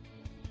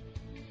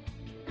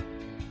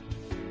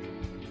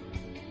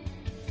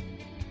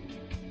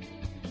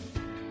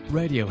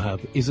 Radio Hub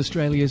is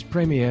Australia's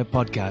premier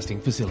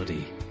podcasting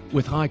facility.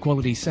 With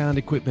high-quality sound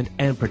equipment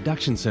and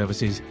production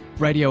services,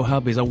 Radio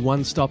Hub is a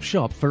one-stop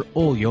shop for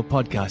all your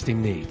podcasting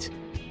needs.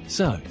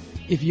 So,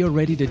 if you're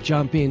ready to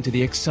jump into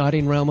the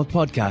exciting realm of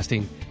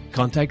podcasting,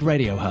 contact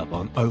Radio Hub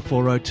on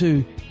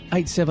 0402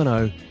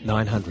 870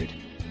 900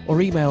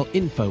 or email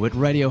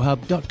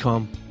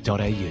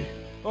info@radiohub.com.au.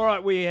 All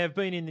right, we have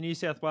been in the New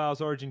South Wales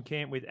Origin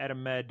camp with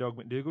Adam Mad Dog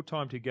McDougall.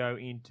 Time to go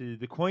into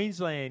the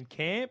Queensland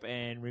camp,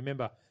 and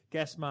remember,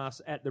 gas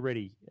masks at the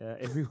ready,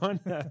 everyone.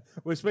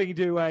 We're speaking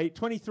to a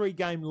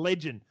 23-game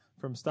legend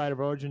from State of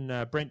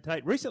Origin, Brent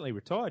Tate, recently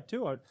retired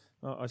too.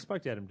 I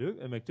spoke to Adam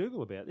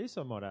McDougall about this.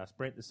 I might ask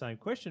Brent the same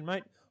question,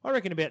 mate. I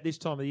reckon about this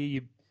time of the year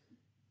you're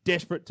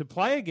desperate to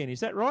play again.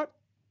 Is that right?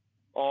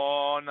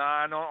 Oh, no,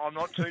 I'm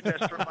not too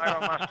desperate, mate,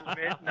 I must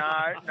admit.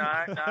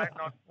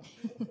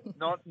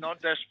 No,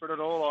 not desperate at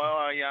all.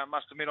 I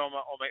must admit,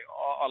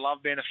 I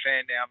love being a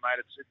fan now, mate.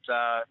 It's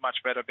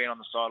much better being on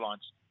the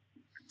sidelines.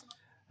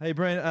 Hey,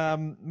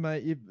 Brent,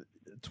 mate, you've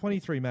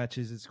 23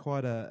 matches. It's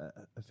quite a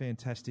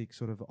fantastic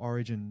sort of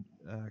Origin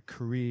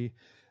career.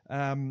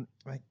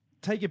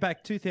 Take you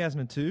back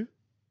 2002,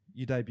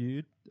 you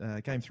debuted,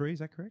 Game 3, is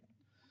that correct?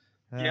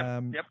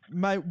 Yep.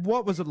 Mate,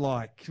 what was it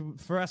like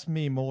for us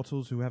mere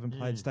mortals who haven't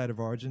played State of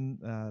Origin,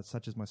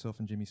 such as myself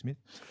and Jimmy Smith?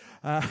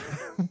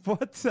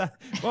 What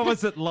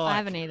was it like I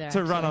haven't either,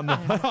 to run on the...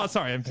 Oh,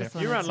 sorry,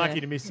 You were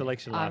unlucky to miss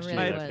selection last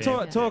really year. was.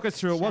 Mate, talk us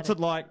through it. What's it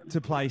like to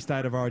play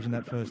State of Origin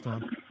that first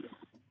time?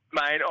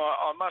 Mate,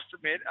 I must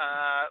admit,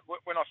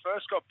 when I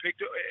first got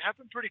picked, it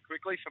happened pretty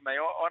quickly for me.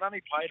 I'd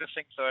only played, I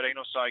think, 13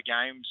 or so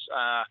games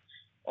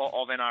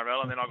of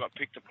NRL, and then I got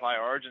picked to play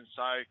Origin.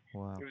 So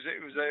wow.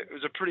 it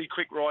was a pretty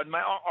quick ride,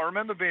 mate. I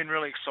remember being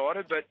really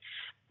excited, but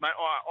mate,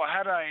 I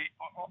had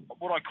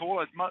what I call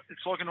it's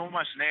like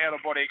almost an out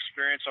of body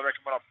experience. I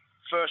reckon when I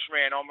first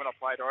ran on when I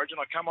played Origin,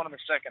 I come on in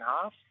the second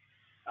half.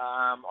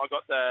 I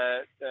got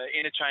the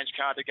interchange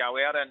card to go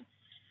out, and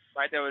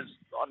mate, there was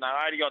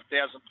 80,000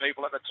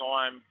 people at the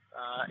time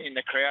in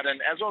the crowd, and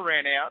as I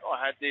ran out,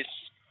 I had this,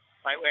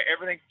 mate, where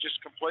everything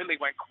just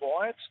completely went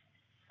quiet.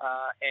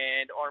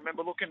 And I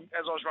remember looking,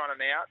 as I was running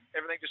out,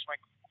 everything just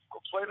went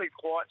completely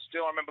quiet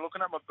still. I remember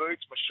looking at my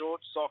boots, my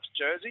shorts, socks,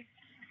 jersey.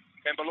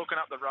 I remember looking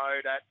up the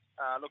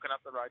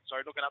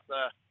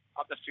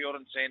field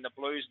and seeing the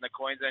Blues and the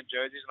Queensland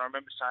jerseys. And I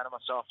remember saying to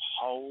myself,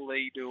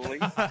 holy dooly,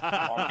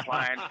 I'm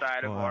playing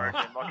State of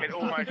Origin. Like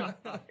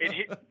it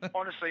hit,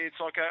 honestly, it's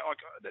like I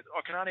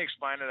can only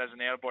explain it as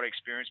an out-of-body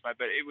experience,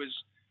 mate, but it was,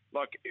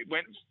 like,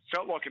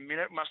 felt like a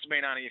minute. Must have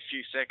been only a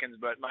few seconds,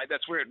 but mate,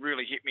 that's where it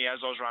really hit me as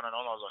I was running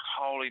on. I was like,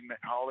 holy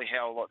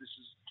hell! Like,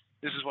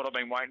 this is what I've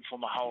been waiting for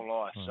my whole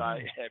life.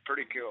 So yeah,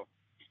 pretty cool.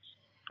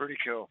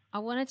 I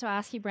wanted to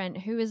ask you, Brent,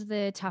 who was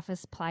the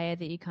toughest player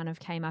that you kind of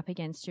came up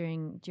against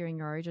during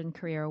your Origin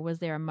career, or was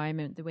there a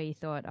moment where you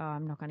thought, "Oh,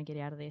 I'm not going to get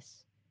out of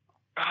this"?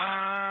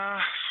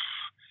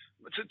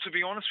 To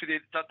be honest with you,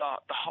 the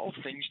whole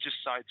thing's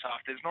just so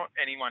tough. There's not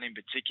anyone in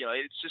particular.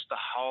 It's just the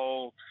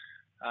whole.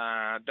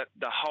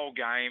 The whole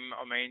game.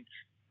 I mean,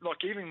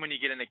 like, even when you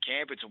get into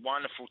camp, it's a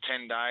wonderful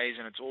 10 days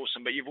and it's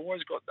awesome. But you've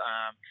always got,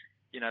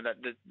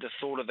 the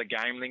thought of the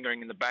game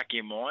lingering in the back of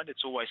your mind.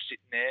 It's always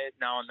sitting there,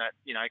 knowing that,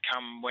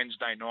 come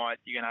Wednesday night,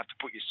 you're going to have to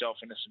put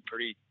yourself into some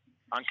pretty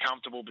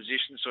uncomfortable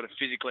positions, sort of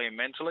physically and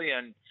mentally.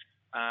 And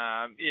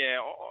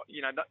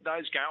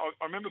those games.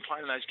 I remember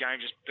playing those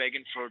games just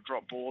begging for a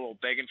drop ball or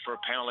begging for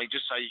a penalty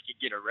just so you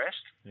could get a rest.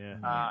 Yeah.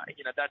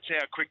 That's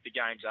how quick the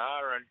games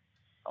are. And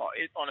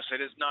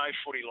honestly, there's no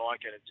footy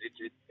like it.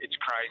 It's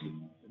crazy.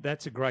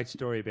 That's a great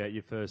story about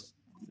your first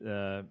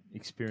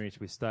experience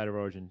with State of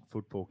Origin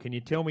football. Can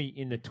you tell me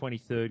in the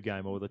 23rd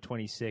game or the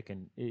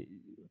 22nd,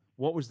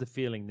 what was the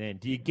feeling then?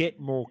 Do you get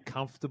more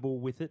comfortable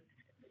with it?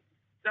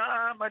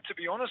 Mate, to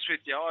be honest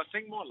with you, I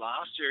think my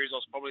last series I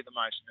was probably the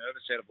most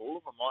nervous out of all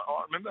of them.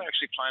 I remember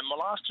actually playing my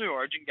last two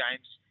Origin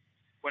games.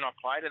 When I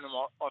played in them,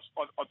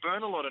 I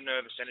burned a lot of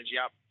nervous energy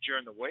up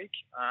during the week,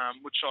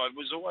 which I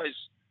was always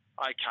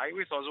okay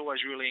with. I was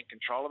always really in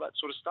control of that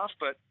sort of stuff.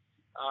 But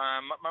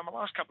my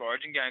last couple of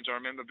Origin games, I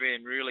remember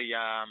being really,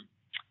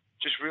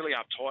 just really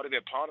uptight about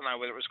it. I don't know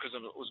whether it was because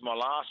it was my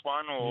last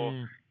one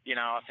or,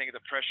 I think of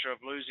the pressure of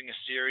losing a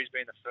series,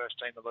 being the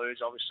first team to lose,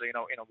 obviously, in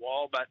a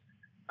while. But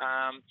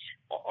I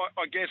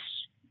guess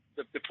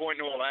the point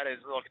in all that is,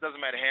 like, it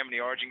doesn't matter how many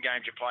Origin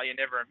games you play, you're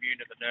never immune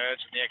to the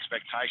nerves and the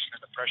expectation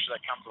and the pressure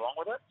that comes along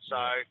with it. So,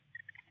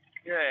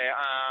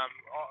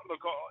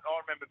 look, I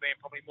remember being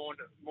probably more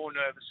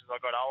nervous as I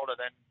got older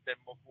than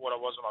what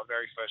I was when I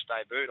very first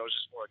debuted. I was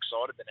just more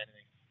excited than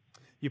anything.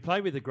 You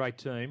play with a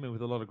great team and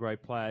with a lot of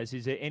great players.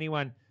 Is there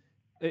anyone,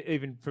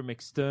 even from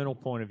external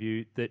point of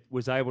view, that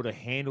was able to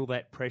handle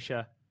that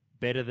pressure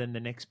better than the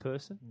next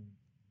person?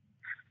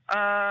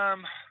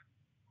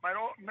 Mate,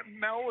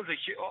 Mel was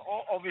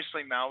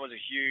obviously Mel was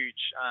a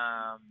huge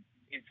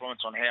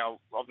influence on how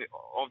of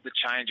the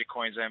change at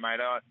Queensland, mate.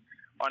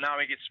 I know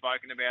he gets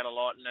spoken about a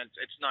lot, and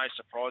it's no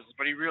surprise,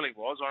 but he really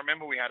was. I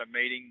remember we had a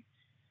meeting,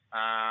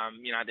 at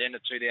the end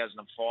of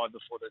 2005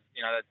 before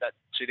that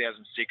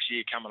 2006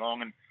 year come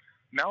along, and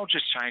Mel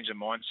just changed the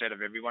mindset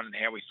of everyone and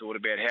how we thought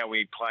about how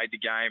we played the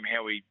game,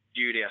 how we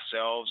viewed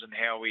ourselves, and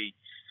how we,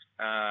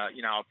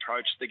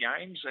 approached the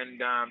games. And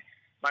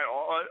mate,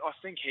 I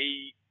think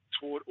he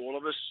taught all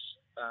of us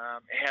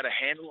how to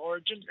handle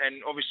Origin,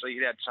 and obviously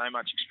he had so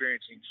much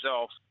experience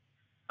himself.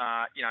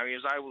 He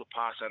was able to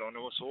pass that on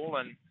to us all,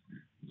 and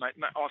mate,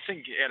 I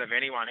think out of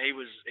anyone, he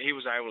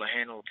was able to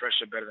handle the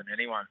pressure better than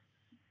anyone.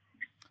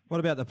 What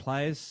about the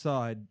players'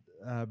 side,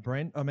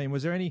 Brent? I mean,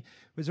 was there any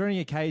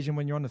occasion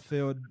when you're on the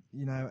field,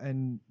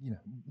 and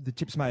the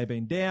chips may have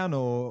been down,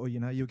 or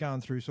you're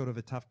going through sort of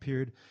a tough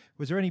period?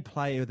 Was there any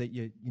player that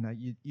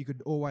you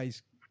could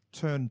always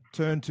turn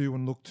to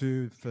and look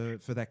to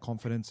for that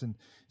confidence, and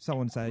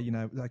someone say,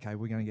 okay,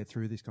 we're going to get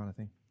through this kind of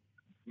thing?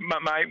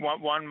 Mate,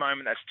 one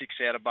moment that sticks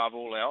out above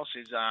all else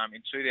is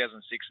in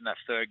 2006 in that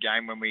third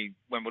game when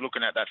we're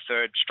looking at that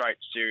fourth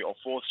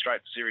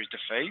straight series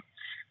defeat.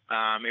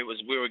 I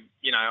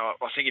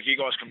think if you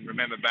guys can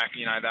remember back,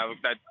 they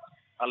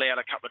allowed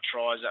a couple of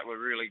tries that were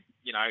really,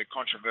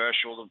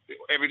 controversial.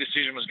 Every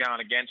decision was going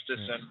against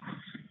us, and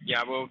we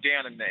were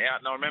down and out.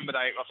 And I remember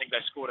I think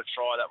they scored a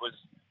try that was,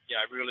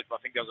 really, I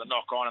think there was a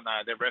knock on, and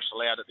the refs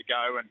allowed it to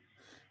go. And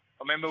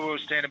I remember we were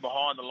standing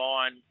behind the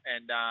line,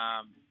 and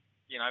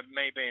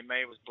me being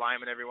me was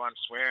blaming everyone,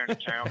 swearing.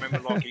 I remember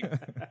Lockie,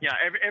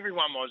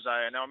 everyone was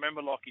there. And I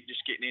remember Lockie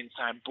just getting in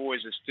saying, boys,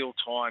 there's still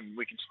time.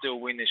 We can still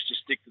win this.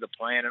 Just stick to the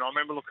plan. And I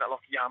remember looking at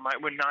Lockie,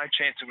 mate, we're no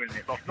chance of winning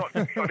it. I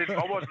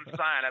wasn't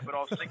saying it, but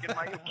I was thinking,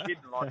 mate, you're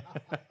kidding.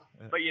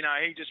 But,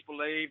 he just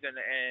believed and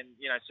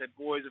said,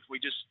 boys,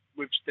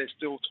 there's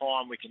still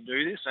time, we can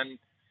do this. And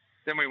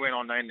then we went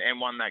on and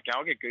won that game.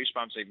 I get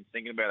goosebumps even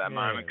thinking about that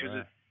moment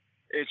because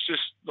it's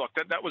just like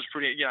that was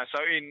pretty,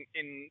 so in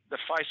the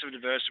face of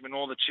adversity, when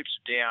all the chips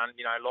are down,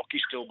 Lockie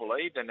still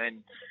believed, and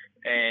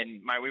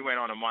mate, we went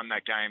on and won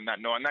that game that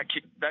night, and that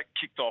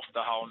kicked off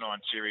the whole 9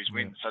 series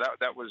win. So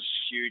that was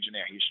huge in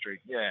our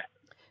history. Yeah.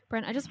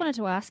 Brent, I just wanted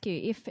to ask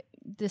you, if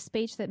the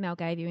speech that Mel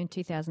gave you in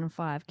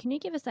 2005, can you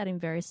give us that in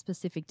very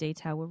specific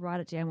detail? We'll write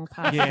it down, we'll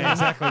pass it. Yeah,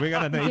 exactly. We're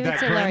going to need that.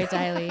 Give it to Larry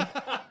Daly.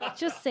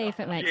 Just see if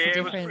it makes a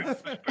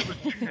difference.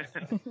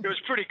 It was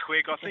pretty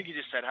quick. I think he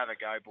just said, have a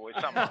go, boys.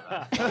 Something like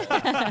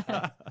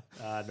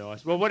that.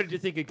 Nice. Well, what did you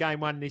think of Game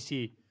 1 this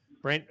year,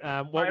 Brent?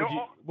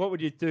 What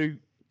would you do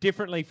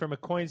differently from a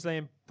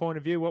Queensland point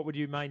of view? What would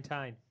you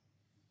maintain?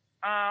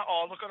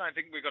 Look, I don't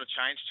think we've got to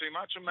change too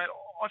much.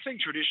 I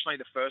think traditionally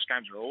the first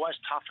games are always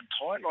tough and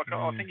tight.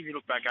 I think if you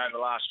look back over the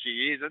last few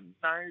years,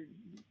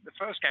 the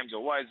first game's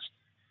always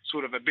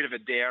sort of a bit of a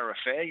dour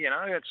affair.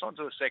 It's not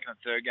until the second and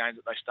third games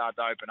that they start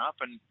to open up.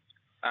 And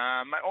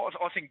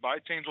I think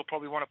both teams will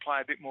probably want to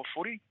play a bit more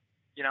footy.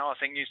 I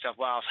think New South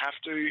Wales have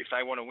to if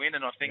they want to win,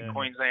 and I think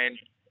Queensland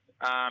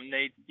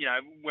need.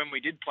 When we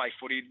did play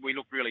footy, we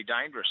looked really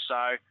dangerous.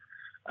 So.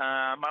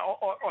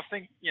 I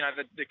think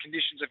the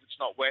conditions, if it's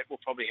not wet, will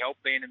probably help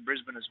being in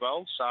Brisbane as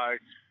well. So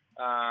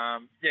I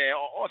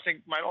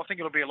think, mate,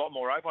 it'll be a lot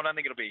more open. I don't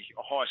think it'll be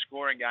a high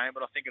scoring game,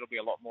 but I think it'll be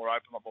a lot more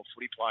open, a lot more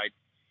footy played.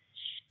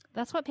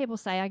 That's what people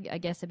say, I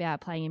guess,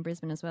 about playing in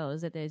Brisbane as well,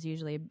 is that there's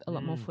usually a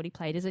lot more footy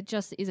played. Is it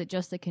just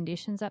the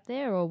conditions up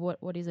there, or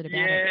what is it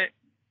about it?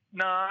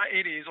 No,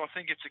 it is. I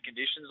think it's the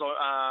conditions.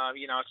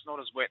 It's not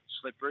as wet and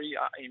slippery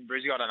in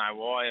Brisbane. I don't know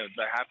why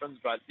that happens,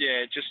 but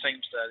yeah, it just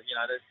seems to,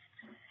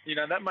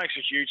 that makes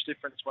a huge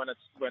difference when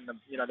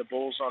the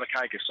ball's not a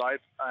cake of soap.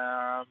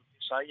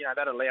 So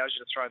that allows you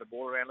to throw the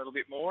ball around a little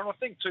bit more. And I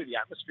think too the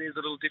atmosphere is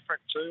a little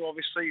different too.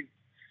 Obviously,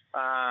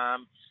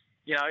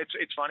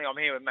 it's funny. I'm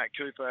here with Matt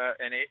Cooper,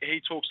 and he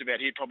talks about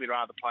he'd probably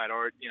rather play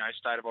at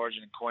State of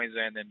Origin in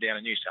Queensland than down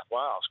in New South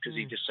Wales because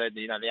he just said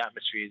the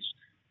atmosphere is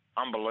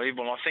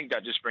unbelievable. And I think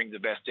that just brings the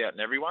best out in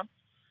everyone.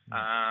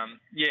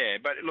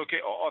 But look,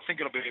 I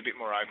think it'll be a bit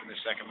more open this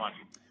second one.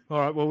 All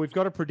right. Well, we've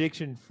got a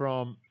prediction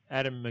from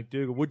Adam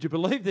McDougall. Would you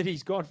believe that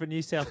he's gone for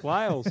New South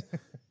Wales?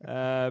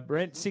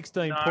 Brent,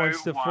 16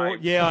 points to 4.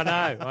 Yeah,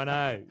 I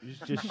know. It's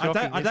just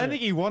shocking, I don't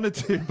think he wanted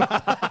to.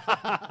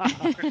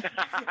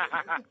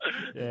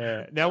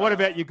 Yeah. Now, what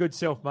about your good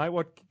self, mate?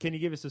 What can you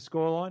give us a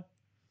scoreline?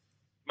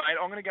 Mate,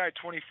 I'm going to go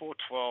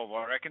 24-12.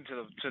 I reckon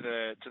to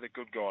the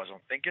good guys. I'm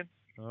thinking.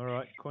 All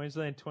right,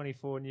 Queensland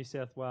 24, New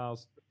South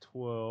Wales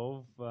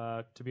 12.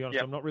 To be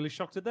honest, I'm not really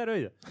shocked at that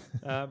either.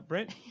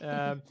 Brent,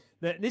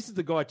 this is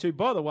the guy too.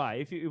 By the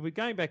way, if we're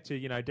going back to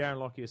Darren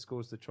Lockyer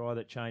scores the try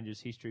that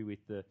changes history with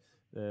the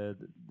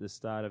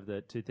start of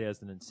the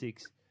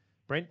 2006.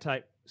 Brent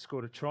Tate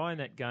scored a try in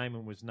that game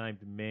and was named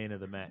man of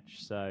the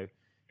match. So,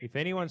 if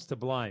anyone's to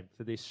blame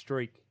for this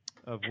streak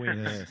of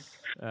wins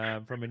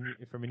from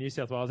a New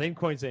South Wales and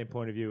Queensland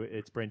point of view,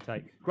 it's Brent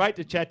Tate. Great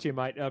to chat to you,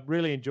 mate. I've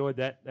really enjoyed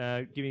that,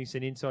 giving us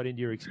an insight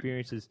into your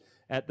experiences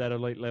at that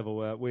elite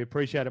level. We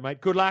appreciate it,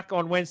 mate. Good luck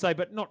on Wednesday,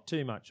 but not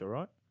too much, all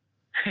right?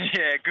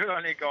 Yeah, good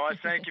on you guys.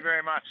 Thank you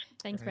very much.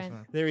 Thanks, Brent.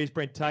 There is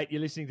Brent Tate.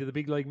 You're listening to the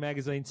Big League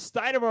Magazine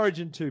State of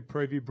Origin 2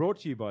 preview, brought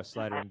to you by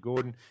Slater and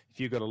Gordon. If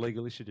you've got a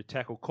legal issue to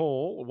tackle,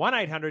 call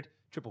 1-800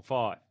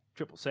 555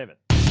 777.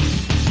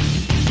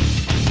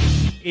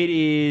 It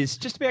is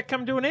just about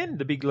come to an end,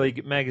 the Big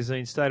League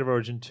Magazine State of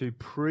Origin 2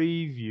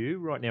 preview.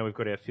 Right now we've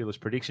got our fearless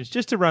predictions.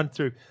 Just to run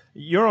through,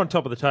 you're on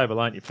top of the table,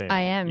 aren't you, Pam?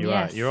 I am, you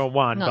yes. Are. You're on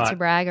one. Not but to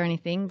brag or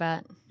anything,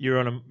 but...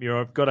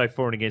 You've got a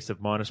for and against of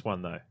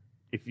 -1, though.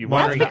 If you're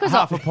That's wondering, because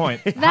half a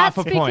point. That's half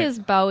a because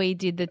point. Bowie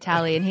did the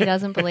tally and he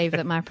doesn't believe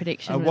that my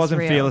prediction I was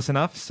wasn't real. fearless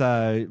enough,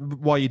 so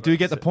while you do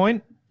get the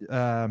point,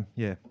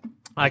 yeah.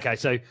 Okay,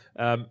 so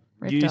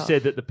Ripped you off.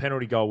 said that the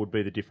penalty goal would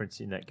be the difference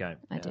in that game.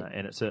 I did.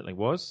 And it certainly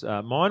was.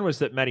 Mine was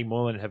that Matty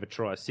Moylan would have a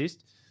try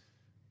assist.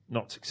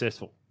 Not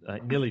successful.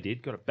 Nearly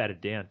did. Got it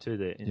battered down too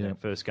there in that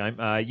first game.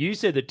 You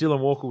said that Dylan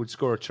Walker would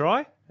score a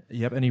try.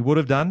 Yep, and he would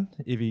have done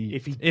if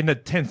he in the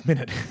 10th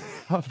minute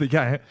of the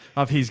game,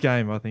 of his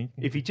game, I think.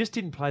 If he just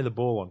didn't play the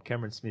ball on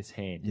Cameron Smith's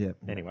hand. Yep.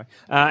 Anyway.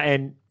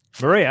 And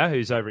Maria,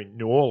 who's over in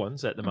New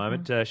Orleans at the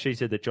moment, she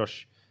said that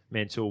Josh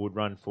Mansour would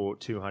run for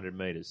 200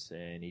 metres,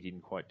 and he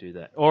didn't quite do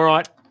that. All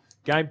right,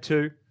 game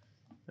 2.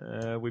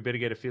 We better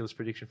get a fearless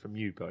prediction from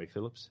you, Bowie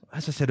Phillips.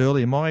 As I said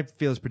earlier, my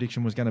fearless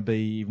prediction was going to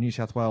be if New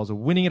South Wales are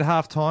winning at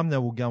halftime, they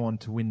will go on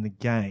to win the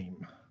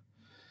game.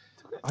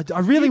 I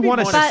really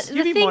want to... But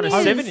You'd be the thing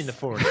 -7 is- in the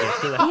 4 and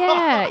against.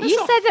 Yeah, you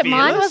said that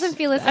mine fearless. wasn't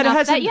fearless And it enough,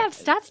 hasn't- but you have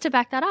stats to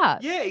back that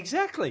up. Yeah,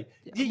 exactly.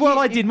 Well,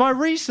 I did my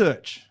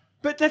research.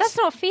 But That's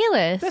not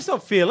fearless. That's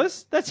not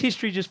fearless. That's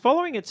history just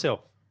following itself.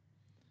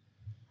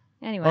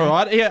 Anyway. All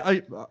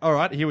right, all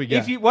right, here we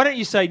go. Why don't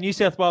you say New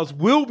South Wales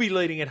will be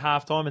leading at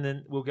halftime, and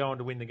then we'll go on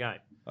to win the game.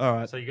 All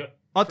right. So you got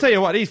I'll tell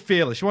you what, he's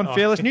fearless. You want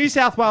fearless? New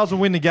South Wales will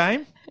win the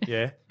game.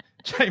 yeah.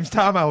 James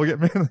Tarmar will get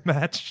man of the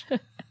match.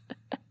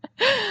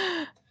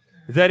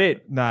 Is that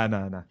it? No.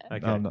 Okay.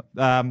 No, I'm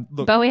not.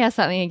 Look, Bowie has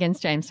something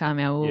against James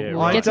Tarmar. We'll, Yeah, we'll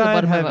right. get to the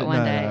bottom of it one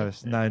no, day.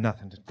 No,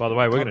 nothing. By the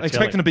way, we're going to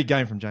expecting a big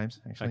game from James.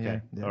 Actually,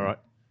 Okay. yeah. All right.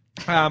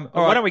 All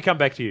Why right. don't we come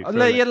back to you?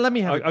 Let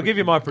me have. I'll give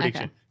you my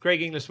prediction. Okay.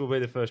 Greg Inglis will be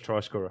the first try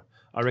scorer.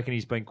 I reckon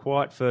he's been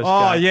quiet first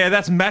Oh game. yeah,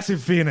 that's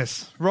massive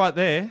fairness right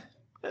there.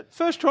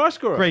 First try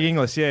scorer. Greg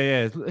Inglis,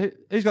 yeah.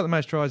 He's got the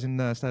most tries in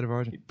State of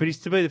Origin. But he's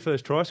to be the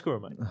first try scorer,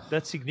 mate.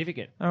 That's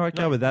significant. All right,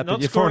 go with that. not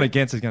But your for and scoring-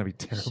 against is going to be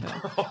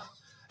terrible.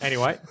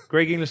 Anyway,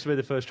 Greg Inglis to be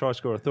the first try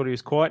scorer. I thought he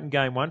was quiet in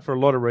game 1 for a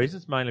lot of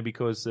reasons, mainly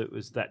because it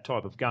was that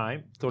type of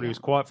game. Thought he was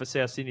quiet for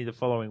South Sydney the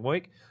following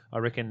week. I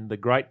reckon the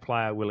great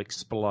player will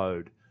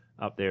explode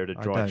up there at a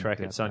dry don't track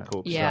at doubt that.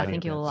 Suncorp Stadium. Yeah, I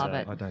think you'll love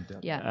it. I don't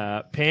doubt.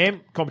 Yeah.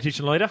 Pam,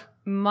 competition leader.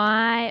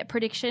 My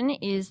prediction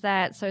is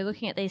that, so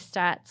looking at these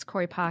stats,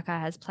 Corey Parker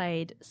has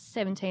played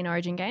 17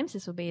 Origin games.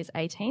 This will be his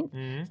 18th.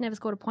 He's never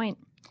scored a point.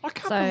 I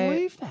can't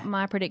believe that.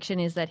 My prediction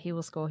is that he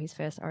will score his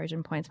first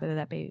Origin points, whether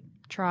that be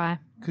try.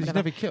 Because he's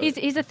whatever. never killed.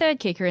 He's a third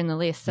kicker in the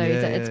list, so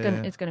it's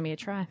going to be a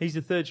try. He's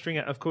the third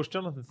stringer. Of course,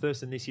 Jonathan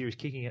Thurston this year is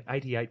kicking at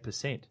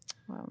 88%.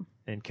 Wow.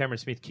 And Cameron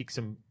Smith kicks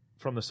him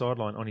from the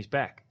sideline on his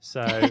back.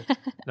 So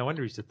no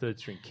wonder he's the third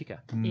string kicker,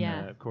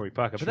 Yeah. Corey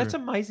Parker. But that's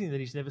amazing that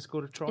he's never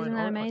scored a try. Isn't in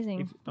that Origin.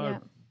 amazing? I Yeah.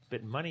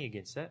 bet money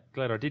against that.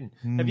 Glad I didn't.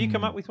 Have you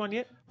come up with one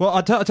yet? Well,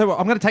 I'll tell you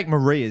what, I'm going to take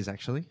Maria's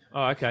actually.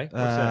 Oh, okay. What's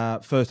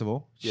that? First of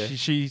all, Yeah.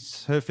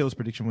 her fearless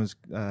prediction was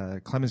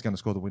Clemmer's going to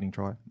score the winning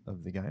try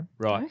of the game.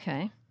 Right.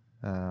 Okay.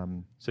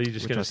 So you're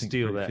just which going I to think is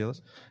steal pretty that.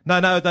 fearless. No,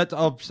 that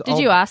Did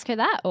you ask her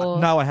that? Or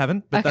No, I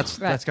haven't. But Okay, that's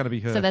right. going to be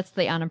her. So that's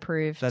the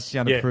unapproved. That's the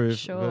unapproved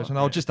Sure. version.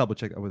 I'll just double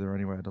check that with her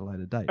anyway at a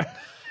later date.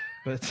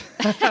 But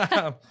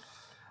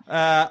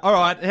all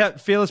right,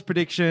 fearless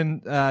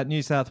prediction: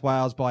 New South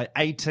Wales by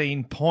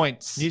 18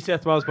 points. New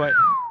South Wales by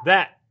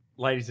that,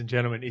 ladies and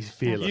gentlemen, is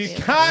fearless. You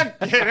can't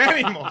get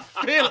any more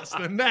fearless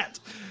than that.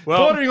 Well-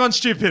 Bordering on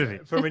stupidity.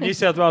 From a New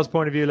South Wales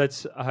point of view,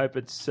 I hope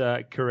it's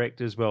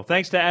correct as well.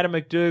 Thanks to Adam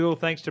McDougall.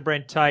 Thanks to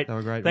Brent Tate. They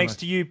were great, Thanks weren't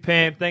to you,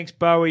 Pam. Thanks,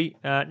 Bowie.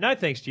 No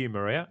thanks to you,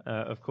 Maria.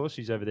 Of course,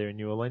 she's over there in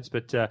New Orleans.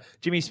 But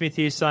Jimmy Smith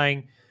here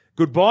saying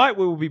goodbye.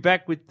 We will be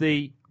back with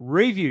the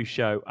review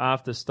show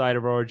after State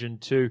of Origin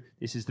 2.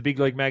 This is the Big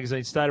League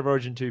Magazine State of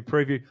Origin 2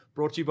 preview,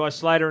 brought to you by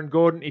Slater and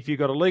Gordon. If you've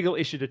got a legal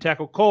issue to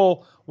tackle,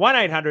 call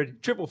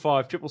 1-800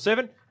 555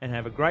 777 and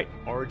have a great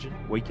Origin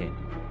weekend.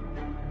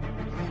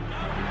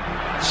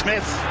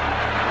 Smith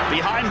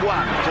behind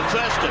one to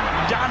Thurston.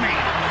 Dummy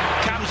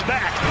comes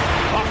back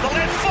off the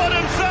left foot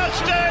and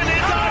Thurston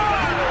is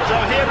over. So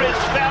here is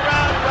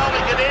Farah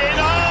rolling it in.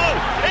 Oh,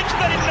 it's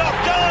been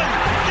knocked on.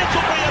 This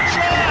will be a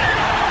try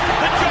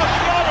for Josh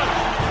Morris.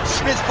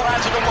 Smith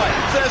fires it away.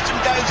 Thurston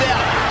goes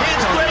out.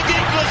 Here's Greg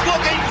Inglis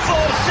looking